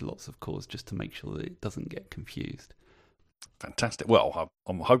test with lots of cores just to make sure that it doesn't get confused. Fantastic. Well,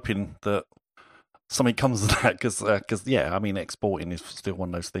 I'm hoping that something comes of that because I mean, exporting is still one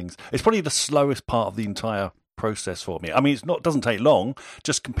of those things. It's probably the slowest part of the entire process for me. I mean, doesn't take long,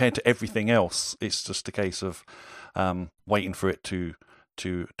 just compared to everything else. It's just a case of waiting for it to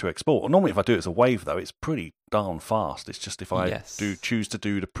export. Normally, if I do it as a wave, though, it's pretty darn fast. It's just if I choose to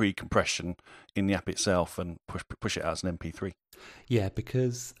do the pre-compression in the app itself and push it out as an MP3. Yeah,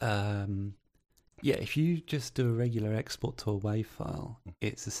 because if you just do a regular export to a WAV file,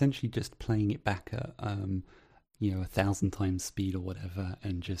 it's essentially just playing it back at 1,000 times speed or whatever,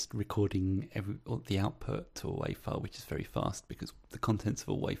 and just recording the output to a WAV file, which is very fast because the contents of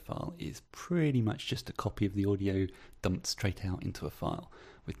a WAV file is pretty much just a copy of the audio dumped straight out into a file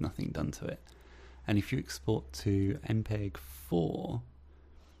with nothing done to it. And if you export to MPEG-4, all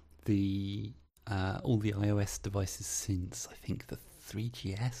the iOS devices since, I think, the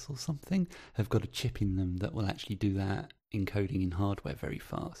 3GS or something, have got a chip in them that will actually do that encoding in hardware very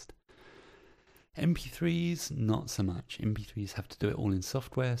fast. MP3s, not so much. MP3s have to do it all in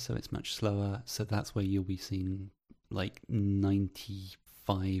software, so it's much slower. So that's where you'll be seeing like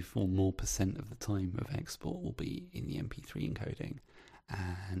 95 or more % of the time of export will be in the MP3 encoding.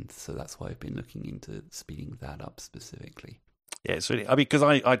 And so that's why I've been looking into speeding that up specifically. Yeah, it's really, I mean, because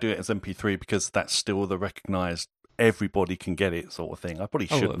I do it as MP3 because that's still the recognised everybody can get it sort of thing. I probably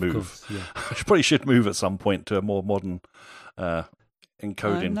should move. Course, yeah. I probably should move at some point to a more modern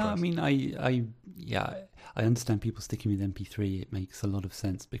encoding. No, I mean, I understand people sticking with MP3. It makes a lot of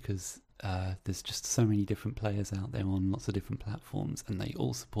sense because there's just so many different players out there on lots of different platforms, and they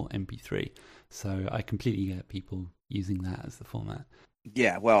all support MP3. So I completely get people using that as the format.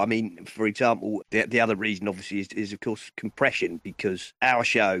 Yeah, well, I mean, for example, the other reason obviously is of course compression, because our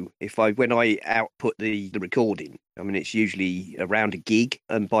show, when I output the recording, I mean, it's usually around a gig,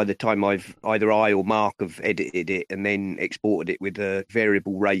 and by the time either I or Mark have edited it and then exported it with a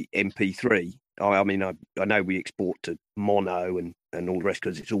variable rate MP3, I mean, I know we export to mono and all the rest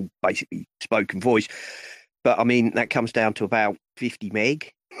because it's all basically spoken voice, but I mean, that comes down to about 50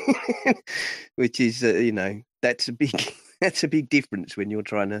 meg, which is, that's a big... That's a big difference when you're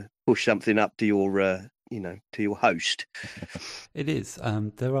trying to push something up to your, to your host. It is.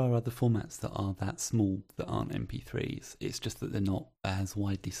 There are other formats that are that small that aren't MP3s. It's just that they're not as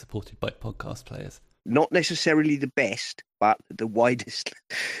widely supported by podcast players. Not necessarily the best, but the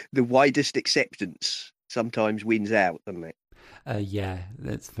widest acceptance sometimes wins out, doesn't it? Yeah,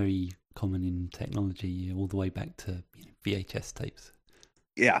 that's very common in technology, all the way back to VHS tapes.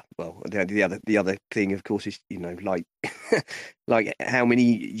 Yeah, well, the other thing, of course, is like like how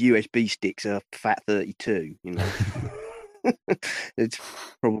many USB sticks are FAT32? It's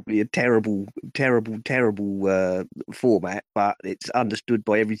probably a terrible format, but it's understood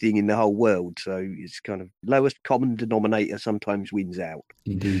by everything in the whole world. So it's kind of lowest common denominator sometimes wins out.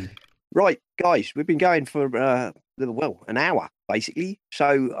 Indeed. Right, guys, we've been going for an hour basically.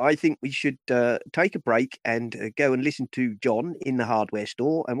 So I think we should take a break and go and listen to John in the hardware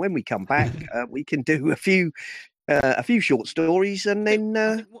store. And when we come back, we can do a few short stories, and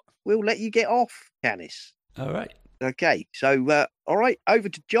then we'll let you get off, Canis. All right. Okay. So all right, over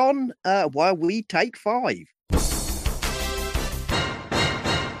to John while we take 5.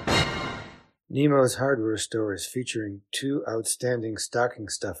 Nemo's hardware store is featuring 2 outstanding stocking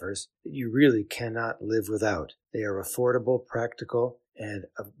stuffers that you really cannot live without. They are affordable, practical, and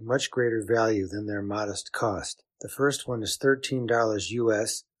of much greater value than their modest cost. The first one is $13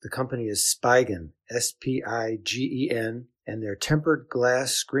 US. The company is Spigen, S-P-I-G-E-N, and they're tempered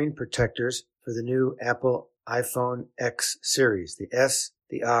glass screen protectors for the new Apple iPhone X series, the S,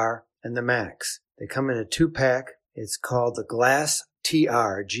 the R, and the Max. They come in a 2-pack. It's called the Glass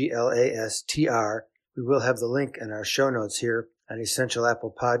TR, G-L-A-S-T-R. We will have the link in our show notes here on Essential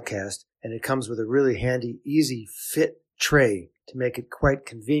Apple Podcast, and it comes with a really handy, easy fit tray to make it quite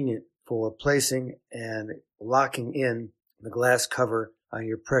convenient for placing and locking in the glass cover on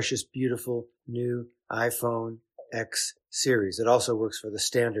your precious, beautiful new iPhone X series. It also works for the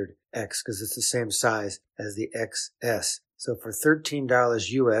standard X because it's the same size as the XS. So for $13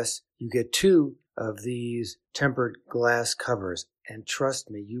 US, you get 2 of these tempered glass covers. And trust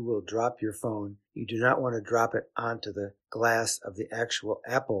me, you will drop your phone. You do not want to drop it onto the glass of the actual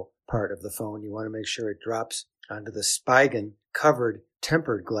Apple part of the phone. You want to make sure it drops onto the Spigen covered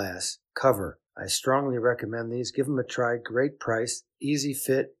tempered glass cover. I strongly recommend these. Give them a try. Great price, easy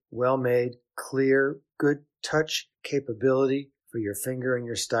fit, well-made, clear, good touch capability for your finger and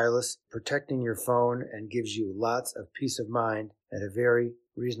your stylus, protecting your phone, and gives you lots of peace of mind at a very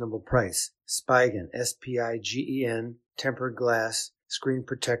reasonable price. Spigen, S-P-I-G-E-N, tempered glass screen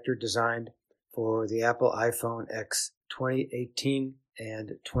protector designed for the Apple iPhone X 2018 and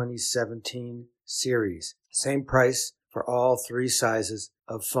 2017 series. Same price for all three sizes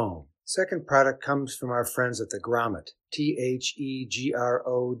of phone. Second product comes from our friends at the Grommet,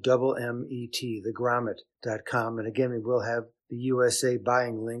 TheGrommet, thegrommet.com. And again, we will have the USA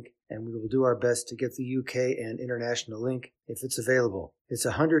buying link, and we will do our best to get the UK and international link if it's available. It's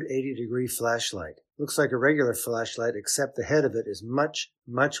a 180-degree flashlight. Looks like a regular flashlight, except the head of it is much,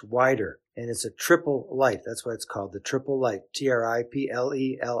 much wider. And it's a triple light. That's why it's called the triple light,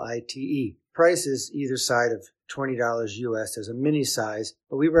 TRIPLELITE. Price is either side of $20 US. There's a mini size,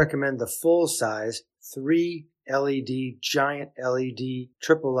 but we recommend the full size 3 LED, giant LED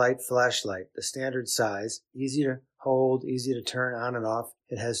triple light flashlight, the standard size, easy to hold, easy to turn on and off.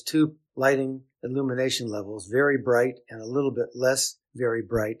 It has two lighting illumination levels, very bright and a little bit less very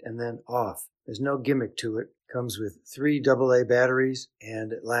bright, and then off. There's no gimmick to it. Comes with 3 AA batteries,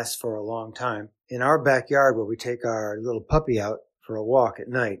 and it lasts for a long time. In our backyard, where we take our little puppy out for a walk at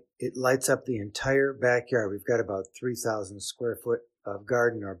night, it lights up the entire backyard. We've got about 3,000 square foot of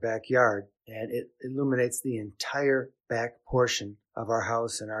garden or backyard, and it illuminates the entire back portion of our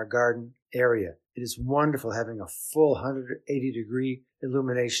house and our garden area. It is wonderful having a full 180-degree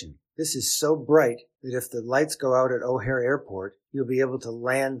illumination. This is so bright that if the lights go out at O'Hare Airport, you'll be able to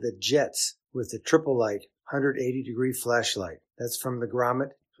land the jets with the triple light 180-degree flashlight. That's from the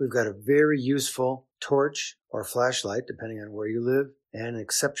Grommet. We've got a very useful torch or flashlight, depending on where you live, and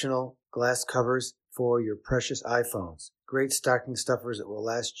exceptional glass covers for your precious iPhones. Great stocking stuffers that will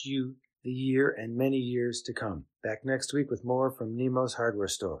last you the year and many years to come. Back next week with more from Nemo's Hardware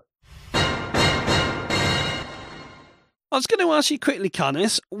Store. I was going to ask you quickly,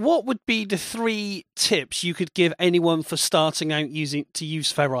 Canis, what would be the 3 tips you could give anyone for starting out to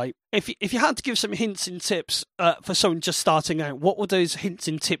use Ferrite? If you had to give some hints and tips for someone just starting out, what would those hints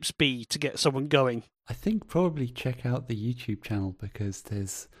and tips be to get someone going? I think probably check out the YouTube channel, because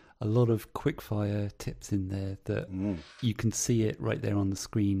there's a lot of quickfire tips in there that you can see it right there on the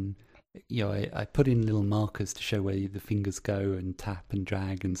screen. You know, I put in little markers to show where the fingers go and tap and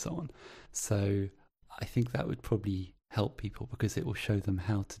drag and so on. So I think that would probably help people, because it will show them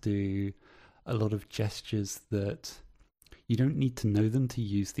how to do a lot of gestures that you don't need to know them to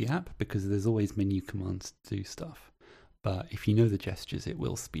use the app, because there's always menu commands to do stuff. But if you know the gestures, it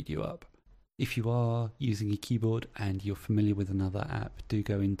will speed you up. If you are using a keyboard and you're familiar with another app, do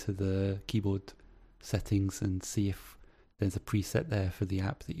go into the keyboard settings and see if there's a preset there for the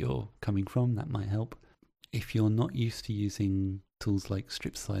app that you're coming from. That might help. If you're not used to using tools like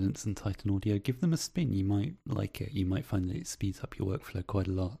Strip Silence and Titan Audio, give them a spin. You might like it. You might find that it speeds up your workflow quite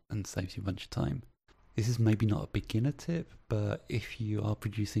a lot and saves you a bunch of time. This is maybe not a beginner tip, but if you are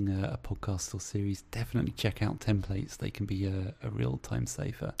producing a podcast or series, definitely check out templates. They can be a real time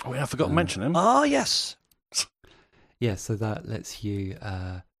saver. Oh, yeah, I forgot to mention them. Oh, yes. Yeah, so that lets you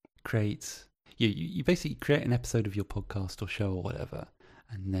create... You basically create an episode of your podcast or show or whatever,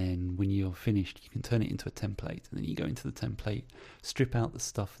 and then when you're finished, you can turn it into a template, and then you go into the template, strip out the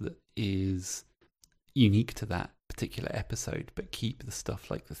stuff that is unique to that particular episode, but keep the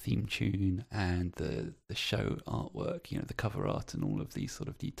stuff like the theme tune and the show artwork, you know, the cover art and all of these sort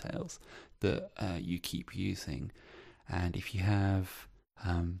of details that you keep using. And if you have...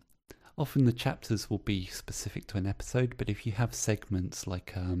 often the chapters will be specific to an episode, but if you have segments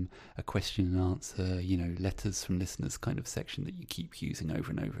like a question and answer, you know, letters from listeners kind of section that you keep using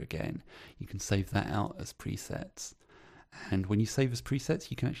over and over again, you can save that out as presets. And when you save as presets,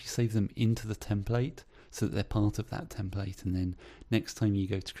 you can actually save them into the template so that they're part of that template. And then next time you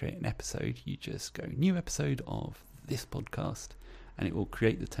go to create an episode, you just go new episode of this podcast, and it will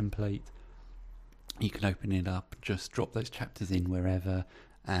create the template. You can open it up, just drop those chapters in wherever,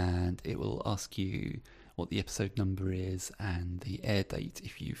 and it will ask you what the episode number is and the air date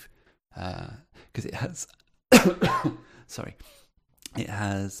if you've... because it has... sorry. It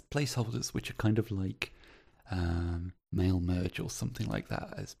has placeholders which are kind of like mail merge or something like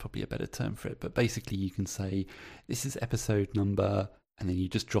that is probably a better term for it. But basically you can say, this is episode number, and then you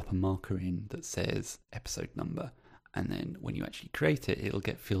just drop a marker in that says episode number. And then when you actually create it, it'll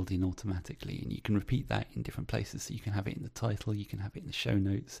get filled in automatically. And you can repeat that in different places. So you can have it in the title, you can have it in the show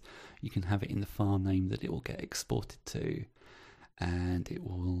notes, you can have it in the file name that it will get exported to. And it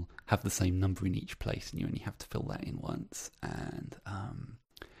will have the same number in each place, and you only have to fill that in once. And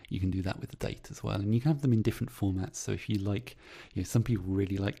you can do that with the date as well. And you can have them in different formats. So if you like, some people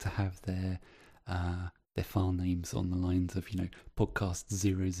really like to have their file names on the lines of, podcast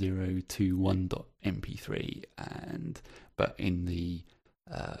 0021.mp3, but in the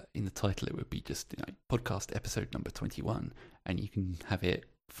title it would be just podcast episode number 21, and you can have it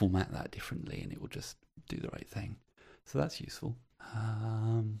format that differently and it will just do the right thing. So that's useful.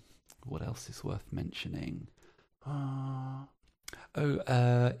 What else is worth mentioning?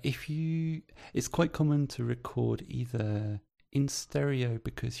 It's quite common to record either in stereo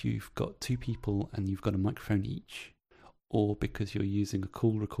because you've got two people and you've got a microphone each, or because you're using a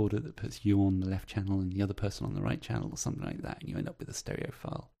call recorder that puts you on the left channel and the other person on the right channel or something like that, and you end up with a stereo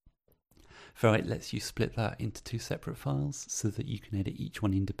file. Ferrite lets you split that into two separate files so that you can edit each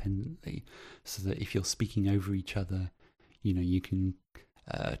one independently, so that if you're speaking over each other, you can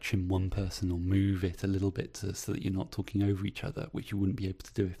trim one person or move it a little bit so that you're not talking over each other, which you wouldn't be able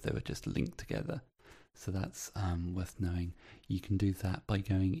to do if they were just linked together. So that's worth knowing. You can do that by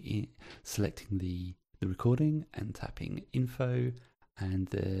going in, selecting the recording and tapping info, and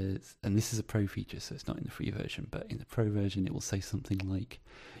this is a pro feature, so it's not in the free version, but in the pro version it will say something like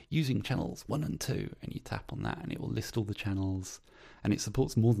using channels 1 and 2, and you tap on that and it will list all the channels, and it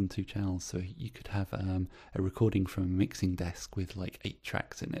supports more than 2 channels, so you could have a recording from a mixing desk with like 8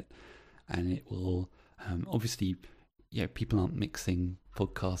 tracks in it, and it will obviously people aren't mixing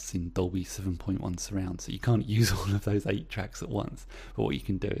podcasts in Dolby 7.1 surround, so you can't use all of those 8 tracks at once. But what you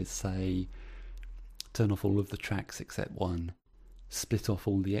can do is say turn off all of the tracks except one, split off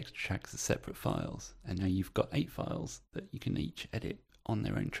all the extra tracks as separate files, and now you've got 8 files that you can each edit on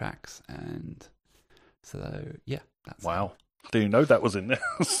their own tracks. And so that's wow. I didn't know that was in there.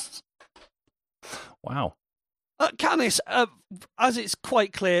 Wow. Canis, as it's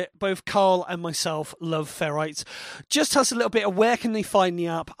quite clear, both Carl and myself love Ferrite. Just tell us a little bit of where can they find the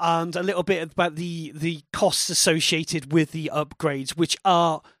app, and a little bit about the costs associated with the upgrades, which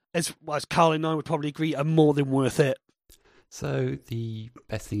are, as Carl and I would probably agree, are more than worth it. So the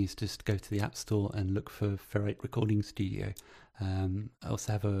best thing is just go to the App Store and look for Ferrite Recording Studio. I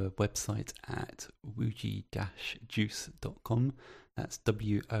also have a website at wooji-juice.com. That's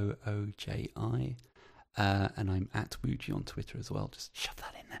WOOJI. And I'm at Wooji on Twitter as well. Just shove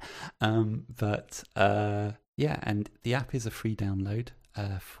that in there. And the app is a free download.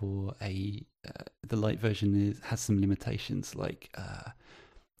 For the light version has some limitations, like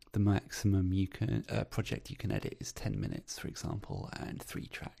the maximum project you can edit is 10 minutes, for example, and 3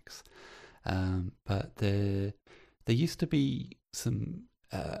 tracks. But there used to be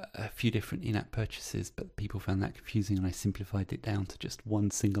a few different in-app purchases, but people found that confusing, and I simplified it down to just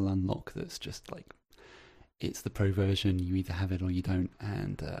one single unlock that's just like, it's the pro version, you either have it or you don't,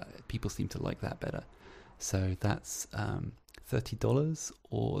 and people seem to like that better. So that's $30,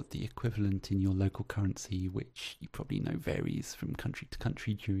 or the equivalent in your local currency, which you probably know varies from country to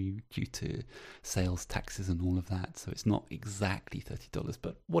country due to sales taxes and all of that. So it's not exactly $30,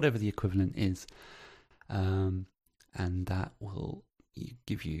 but whatever the equivalent is. And that will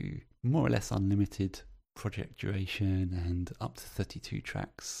give you more or less unlimited project duration and up to 32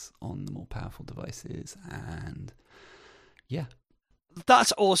 tracks on the more powerful devices. And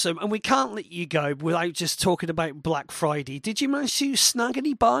that's awesome, and we can't let you go without just talking about Black Friday. Did you manage to snag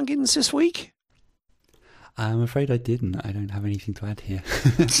any bargains this week? I'm afraid I didn't. I don't have anything to add here.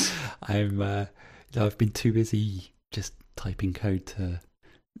 I've been too busy just typing code to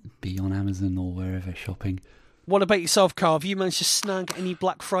be on Amazon or wherever shopping. What about yourself, Carl? Have you managed to snag any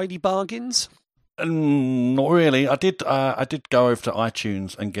Black Friday bargains? Not really. I did go over to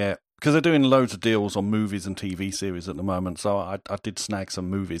iTunes and get, because they're doing loads of deals on movies and TV series at the moment, so I did snag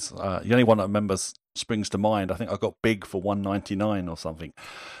some movies. The only one that I remember springs to mind, I think I got Big for $1.99 or something.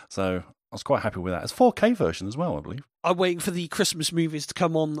 So I was quite happy with that. It's a 4K version as well, I believe. I'm waiting for the Christmas movies to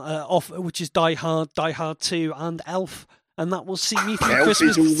come on off, which is Die Hard, Die Hard 2, and Elf, and that will see me through Elf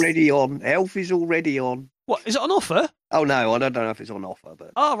Christmas. Elf is already on. What, is it on offer? Oh, no, I don't know if it's on offer.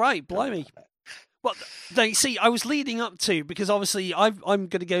 But oh, right, blimey. Well, they see, I was leading up to, because obviously I'm going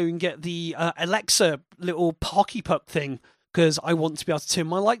to go and get the Alexa little hockey puck thing, because I want to be able to turn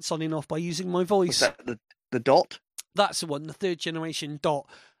my lights on and off by using my voice. What's that, the Dot? That's the one, the 3rd generation Dot.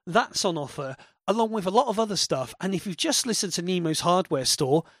 That's on offer, along with a lot of other stuff. And if you've just listened to Nemo's Hardware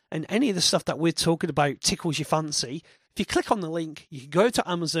Store, and any of the stuff that we're talking about tickles your fancy, if you click on the link, you can go to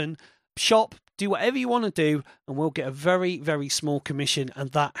Amazon, shop, do whatever you want to do, and we'll get a very, very small commission,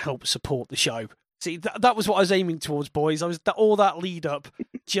 and that helps support the show. See, that was what I was aiming towards, boys. I was all that lead up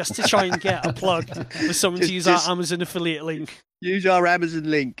just to try and get a plug for someone to use our Amazon affiliate link. Use our Amazon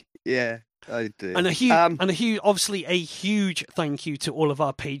link, yeah. Oh dear. And obviously a huge thank you to all of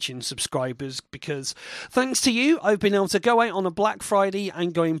our Patreon subscribers, because thanks to you, I've been able to go out on a Black Friday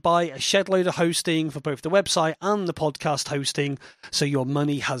and go and buy a shed load of hosting for both the website and the podcast hosting. So your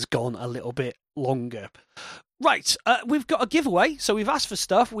money has gone a little bit longer. Right, we've got a giveaway. So we've asked for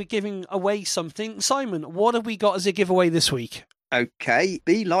stuff. We're giving away something. Simon, what have we got as a giveaway this week? Okay,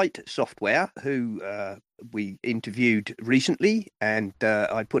 Be Light Software, who we interviewed recently, and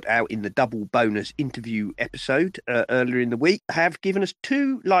I put out in the double bonus interview episode earlier in the week, have given us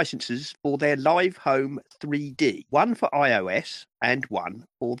 2 licenses for their Live Home 3D, one for iOS and one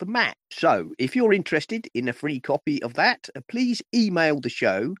for the Mac. So if you're interested in a free copy of that, please email the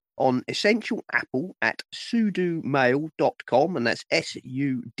show on essentialapple@sudomail.com, and that's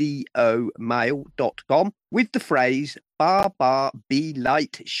SUDO mail.com, with the phrase bar be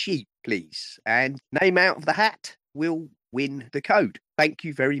light sheep, please. And name out of the hat will win the code. Thank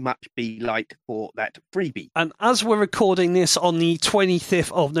you very much, Be Light, for that freebie. And as we're recording this on the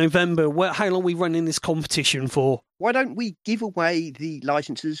 25th of November, how long are we running this competition for? Why don't we give away the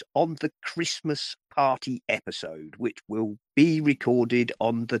licenses on the Christmas party episode, which will be recorded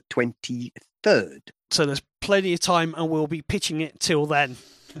on the 23rd? So there's plenty of time, and we'll be pitching it till then.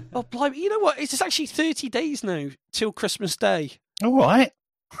 Oh, blimey. You know what? It's actually 30 days now till Christmas Day. All right.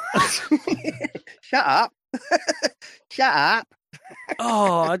 Shut up. Shut up.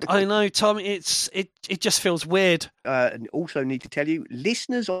 Oh, I know, Tom. It just feels weird. And also need to tell you,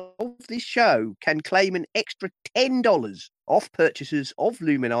 listeners of this show can claim an extra $10 off purchases of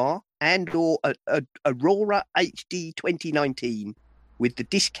Luminar and or Aurora HD 2019 with the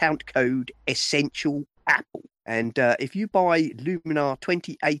discount code Essential Apple. And if you buy Luminar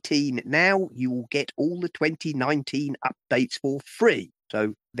 2018 now, you will get all the 2019 updates for free.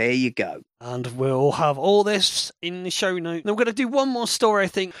 So there you go. And we'll have all this in the show note. Now we're going to do one more story, I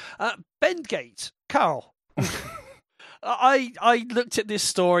think. Bendgate. Carl. I looked at this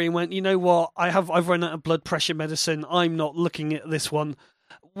story and went, you know what? I've run out of blood pressure medicine. I'm not looking at this one.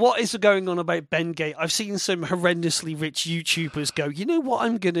 What is going on about Bendgate? I've seen some horrendously rich YouTubers go, you know what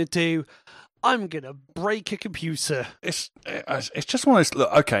I'm going to do? I'm going to break a computer. It's just one of those,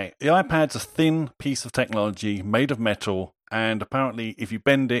 look, okay, the iPad's a thin piece of technology made of metal, and apparently if you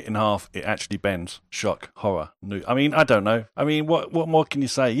bend it in half, it actually bends. Shock, horror. I mean, I don't know. I mean, what more can you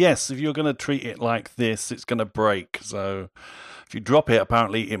say? Yes, if you're going to treat it like this, it's going to break. So if you drop it,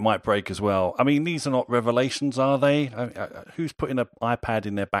 apparently it might break as well. I mean, these are not revelations, are they? Who's putting an iPad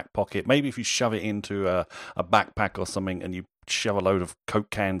in their back pocket? Maybe if you shove it into a backpack or something and you shove a load of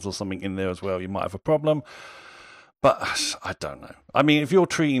Coke cans or something in there as well, you might have a problem. But I don't know. I mean, if you're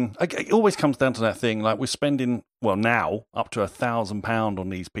treating, it always comes down to that thing, like we're spending, well, now up to £1,000 on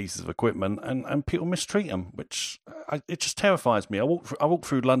these pieces of equipment, and people mistreat them, which it just terrifies me. I walk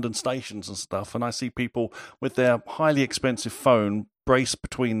through London stations and stuff, and I see people with their highly expensive phone braced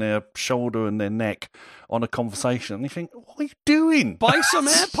between their shoulder and their neck on a conversation, and you think, what are you doing? Buy some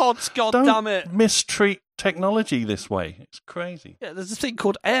AirPods, Don't damn it! Mistreat technology this way. It's crazy. Yeah, there's a thing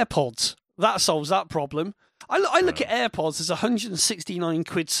called AirPods. That solves that problem. I look at AirPods as a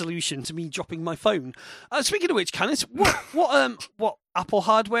 £169 solution to me dropping my phone. Speaking of which, Canis, what Apple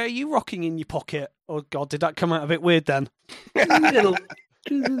hardware are you rocking in your pocket? Oh God, did that come out a bit weird then? little.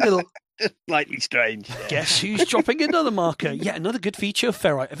 Slightly strange. Yeah. Guess who's dropping another marker? Yet another good feature of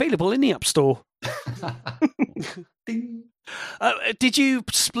Ferrite, available in the App Store. Did you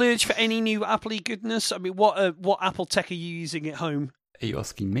splurge for any new Apple goodness? I mean, what Apple tech are you using at home? Are you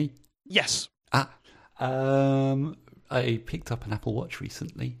asking me? Yes. I picked up an Apple Watch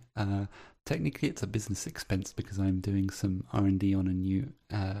recently. Technically, it's a business expense because I'm doing some R&D on a new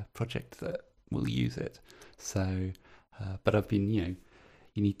project that will use it. So, but I've been, you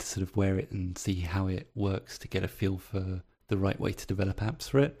need to sort of wear it and see how it works to get a feel for the right way to develop apps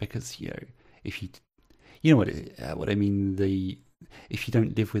for it. Because if you know what I mean. If you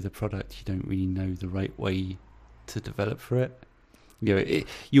don't live with a product, you don't really know the right way to develop for it.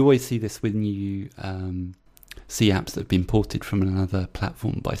 You always see this when you see apps that have been ported from another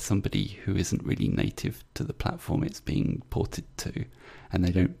platform by somebody who isn't really native to the platform it's being ported to, and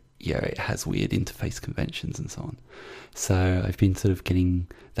they don't. It has weird interface conventions and so on. So I've been sort of getting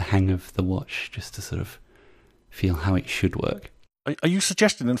the hang of the watch just to sort of feel how it should work. Are you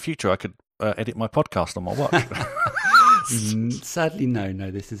suggesting in the future I could edit my podcast on my watch? Sadly,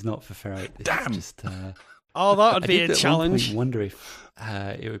 no. This is not for Ferrite. Damn. Just, that would be a challenge. I wonder if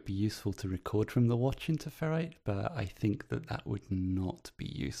it would be useful to record from the watch into Ferrite, but I think that would not be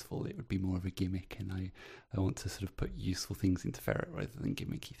useful. It would be more of a gimmick, and I want to sort of put useful things into Ferrite rather than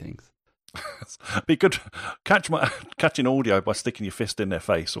gimmicky things. Be good. Catching audio by sticking your fist in their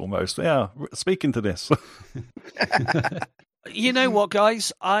face almost. Yeah, speaking to this. You know what,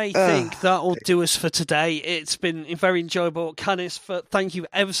 guys? I think that'll do us for today. It's been very enjoyable. Canis, thank you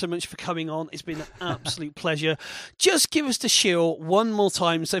ever so much for coming on. It's been an absolute pleasure. Just give us the shill one more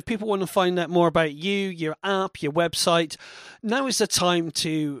time. So if people want to find out more about you, your app, your website, now is the time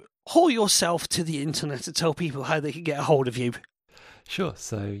to haul yourself to the internet to tell people how they can get a hold of you. Sure.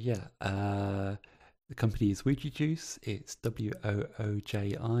 So, yeah, the company is Wooji Juice. It's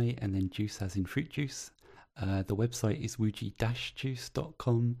WOOJI and then juice as in fruit juice. The website is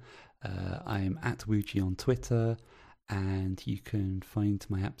wooji-juice.com. I am at Wooji on Twitter, and you can find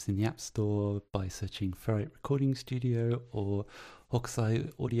my apps in the App Store by searching Ferrite Recording Studio or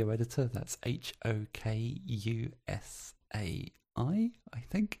Hokusai Audio Editor. That's HOKUSAI, I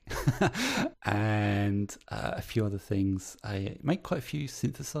think. And a few other things. I make quite a few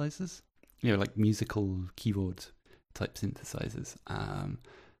synthesizers, like musical keyboard type synthesizers.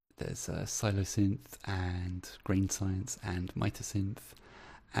 There's Silosynth and Grain Science and Mitasynth.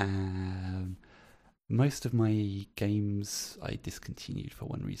 Most of my games I discontinued for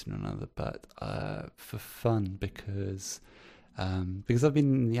one reason or another, but for fun because I've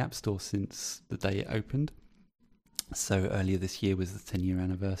been in the App Store since the day it opened. So earlier this year was the 10-year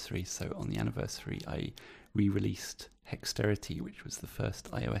anniversary. So on the anniversary, I re-released Hexterity, which was the first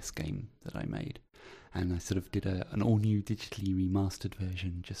iOS game that I made. And I sort of did an all-new digitally remastered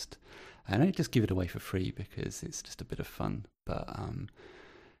version, and I just give it away for free because it's just a bit of fun. But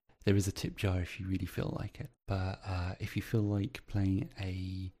there is a tip jar if you really feel like it. But if you feel like playing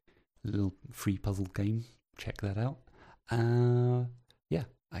a little free puzzle game, check that out. Yeah,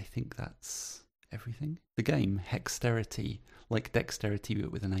 I think that's everything. The game, Hexterity, like dexterity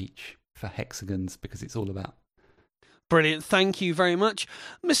but with an H for hexagons, because it's all about. Brilliant. Thank you very much,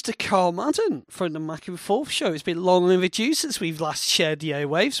 Mr. Carl Madden from the Mac and Forth show. It's been long overdue since we've last shared the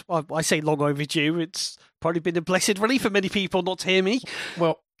airwaves. I say long overdue. It's probably been a blessed relief for many people not to hear me.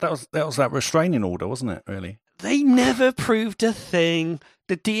 Well, that was that restraining order, wasn't it, really? They never proved a thing.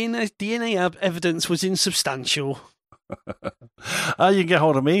 The DNA evidence was insubstantial. You can get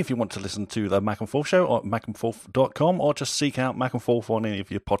hold of me if you want to listen to the Mac and Forth show or macandforth.com, or just seek out Mac and Forth on any of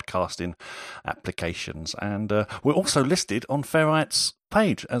your podcasting applications. And we're also listed on Ferrite's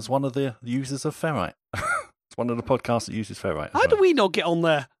page as one of the users of Ferrite. It's one of the podcasts that uses Ferrite. How do we not get on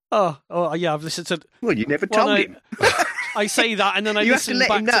there? Oh, yeah, I've listened to... Well, you never told him. I say that, and then I listen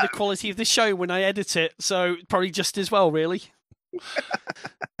back to the quality of the show when I edit it, so probably just as well, really.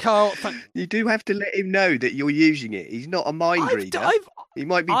 Carl, you do have to let him know that you're using it. He's not a mind reader. He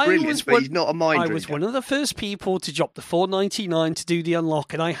might be brilliant, but he's not a mind reader. I was one of the first people to drop the $4.99 to do the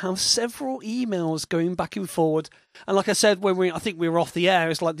unlock, and I have several emails going back and forward. And like I said, I think we were off the air,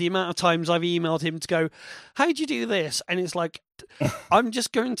 it's like the amount of times I've emailed him to go, how'd you do this? And it's like, I'm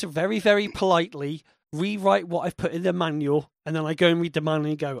just going to very, very politely rewrite what I've put in the manual, and then I go and read the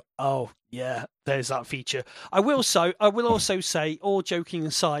manual and go, oh, yeah, there's that feature. I will also say, all joking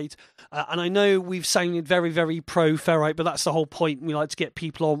aside, and I know we've sounded very, very pro Ferrite, but that's the whole point. We like to get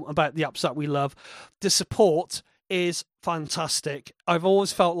people on about the apps that we love. The support is fantastic. I've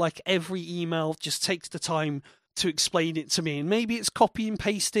always felt like every email just takes the time to explain it to me. And maybe it's copy and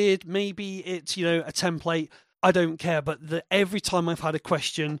pasted, maybe it's, a template. I don't care. But every time I've had a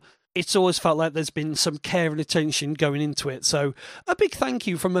question, it's always felt like there's been some care and attention going into it. So a big thank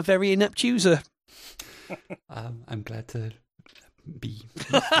you from a very inept user. I'm glad to be.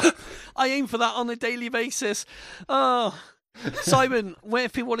 I aim for that on a daily basis. Oh, Simon, where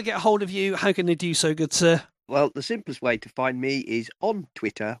if people want to get a hold of you, how can they do so, good sir? Well, the simplest way to find me is on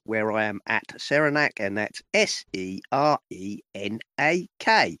Twitter, where I am at Serenak, and that's SERENAK.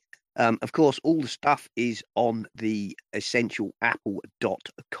 Of course, all the stuff is on the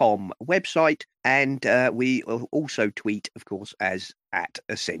essentialapple.com website, and we also tweet, of course, as at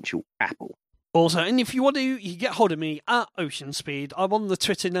Essential Apple. Also, and if you want to, you can get hold of me at Ocean Speed. I'm on the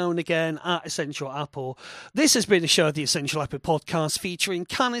Twitter now and again at Essential Apple. This has been a show of the Essential Apple podcast featuring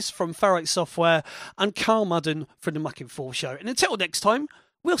Canis from Ferrite Software and Carl Madden from the Mac and Forth show. And until next time,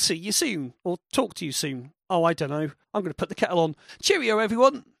 we'll see you soon, or talk to you soon. Oh, I don't know. I'm going to put the kettle on. Cheerio,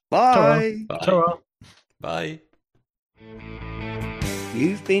 everyone. Bye. Bye. Bye.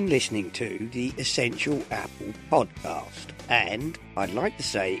 You've been listening to the Essential Apple podcast, and I'd like to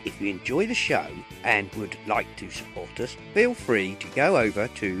say if you enjoy the show and would like to support us, feel free to go over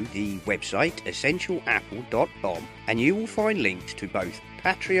to the website essentialapple.com, and you will find links to both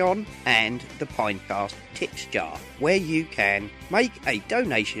Patreon and the Pinecast Tips Jar, where you can make a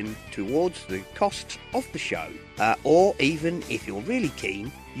donation towards the costs of the show, or even if you're really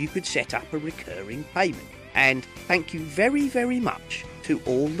keen, you could set up a recurring payment. And thank you very, very much to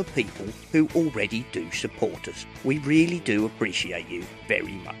all the people who already do support us. We really do appreciate you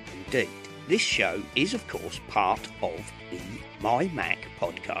very much indeed. This show is, of course, part of the My Mac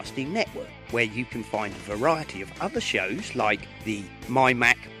Podcasting Network, where you can find a variety of other shows like the My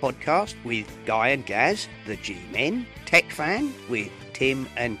Mac Podcast with Guy and Gaz, the G-Men, Tech Fan with Tim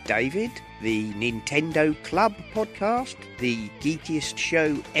and David, the Nintendo Club Podcast, the Geekiest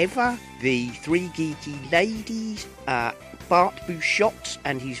Show Ever, the Three Geeky Ladies, Bart Bouchot's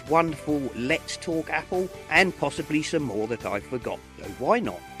and his wonderful Let's Talk Apple, and possibly some more that I forgot. So why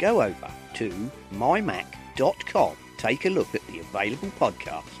not go over to mymac.com, take a look at the available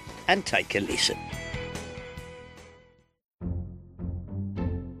podcasts, and take a listen.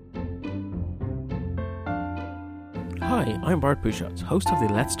 Hi, I'm Bart Bouchotz, host of the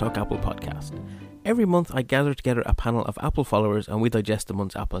Let's Talk Apple podcast. Every month I gather together a panel of Apple followers and we digest the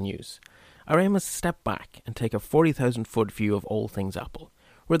month's Apple news. Our aim is to step back and take a 40,000-foot view of all things Apple.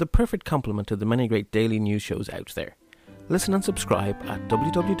 We're the perfect complement to the many great daily news shows out there. Listen and subscribe at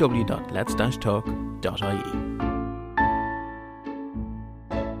www.lets-talk.ie.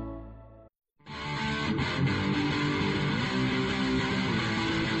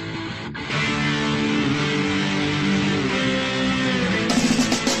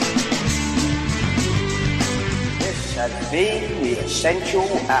 Has been the Essential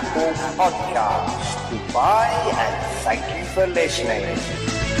Apple Podcast. Goodbye and thank you for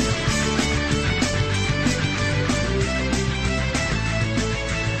listening.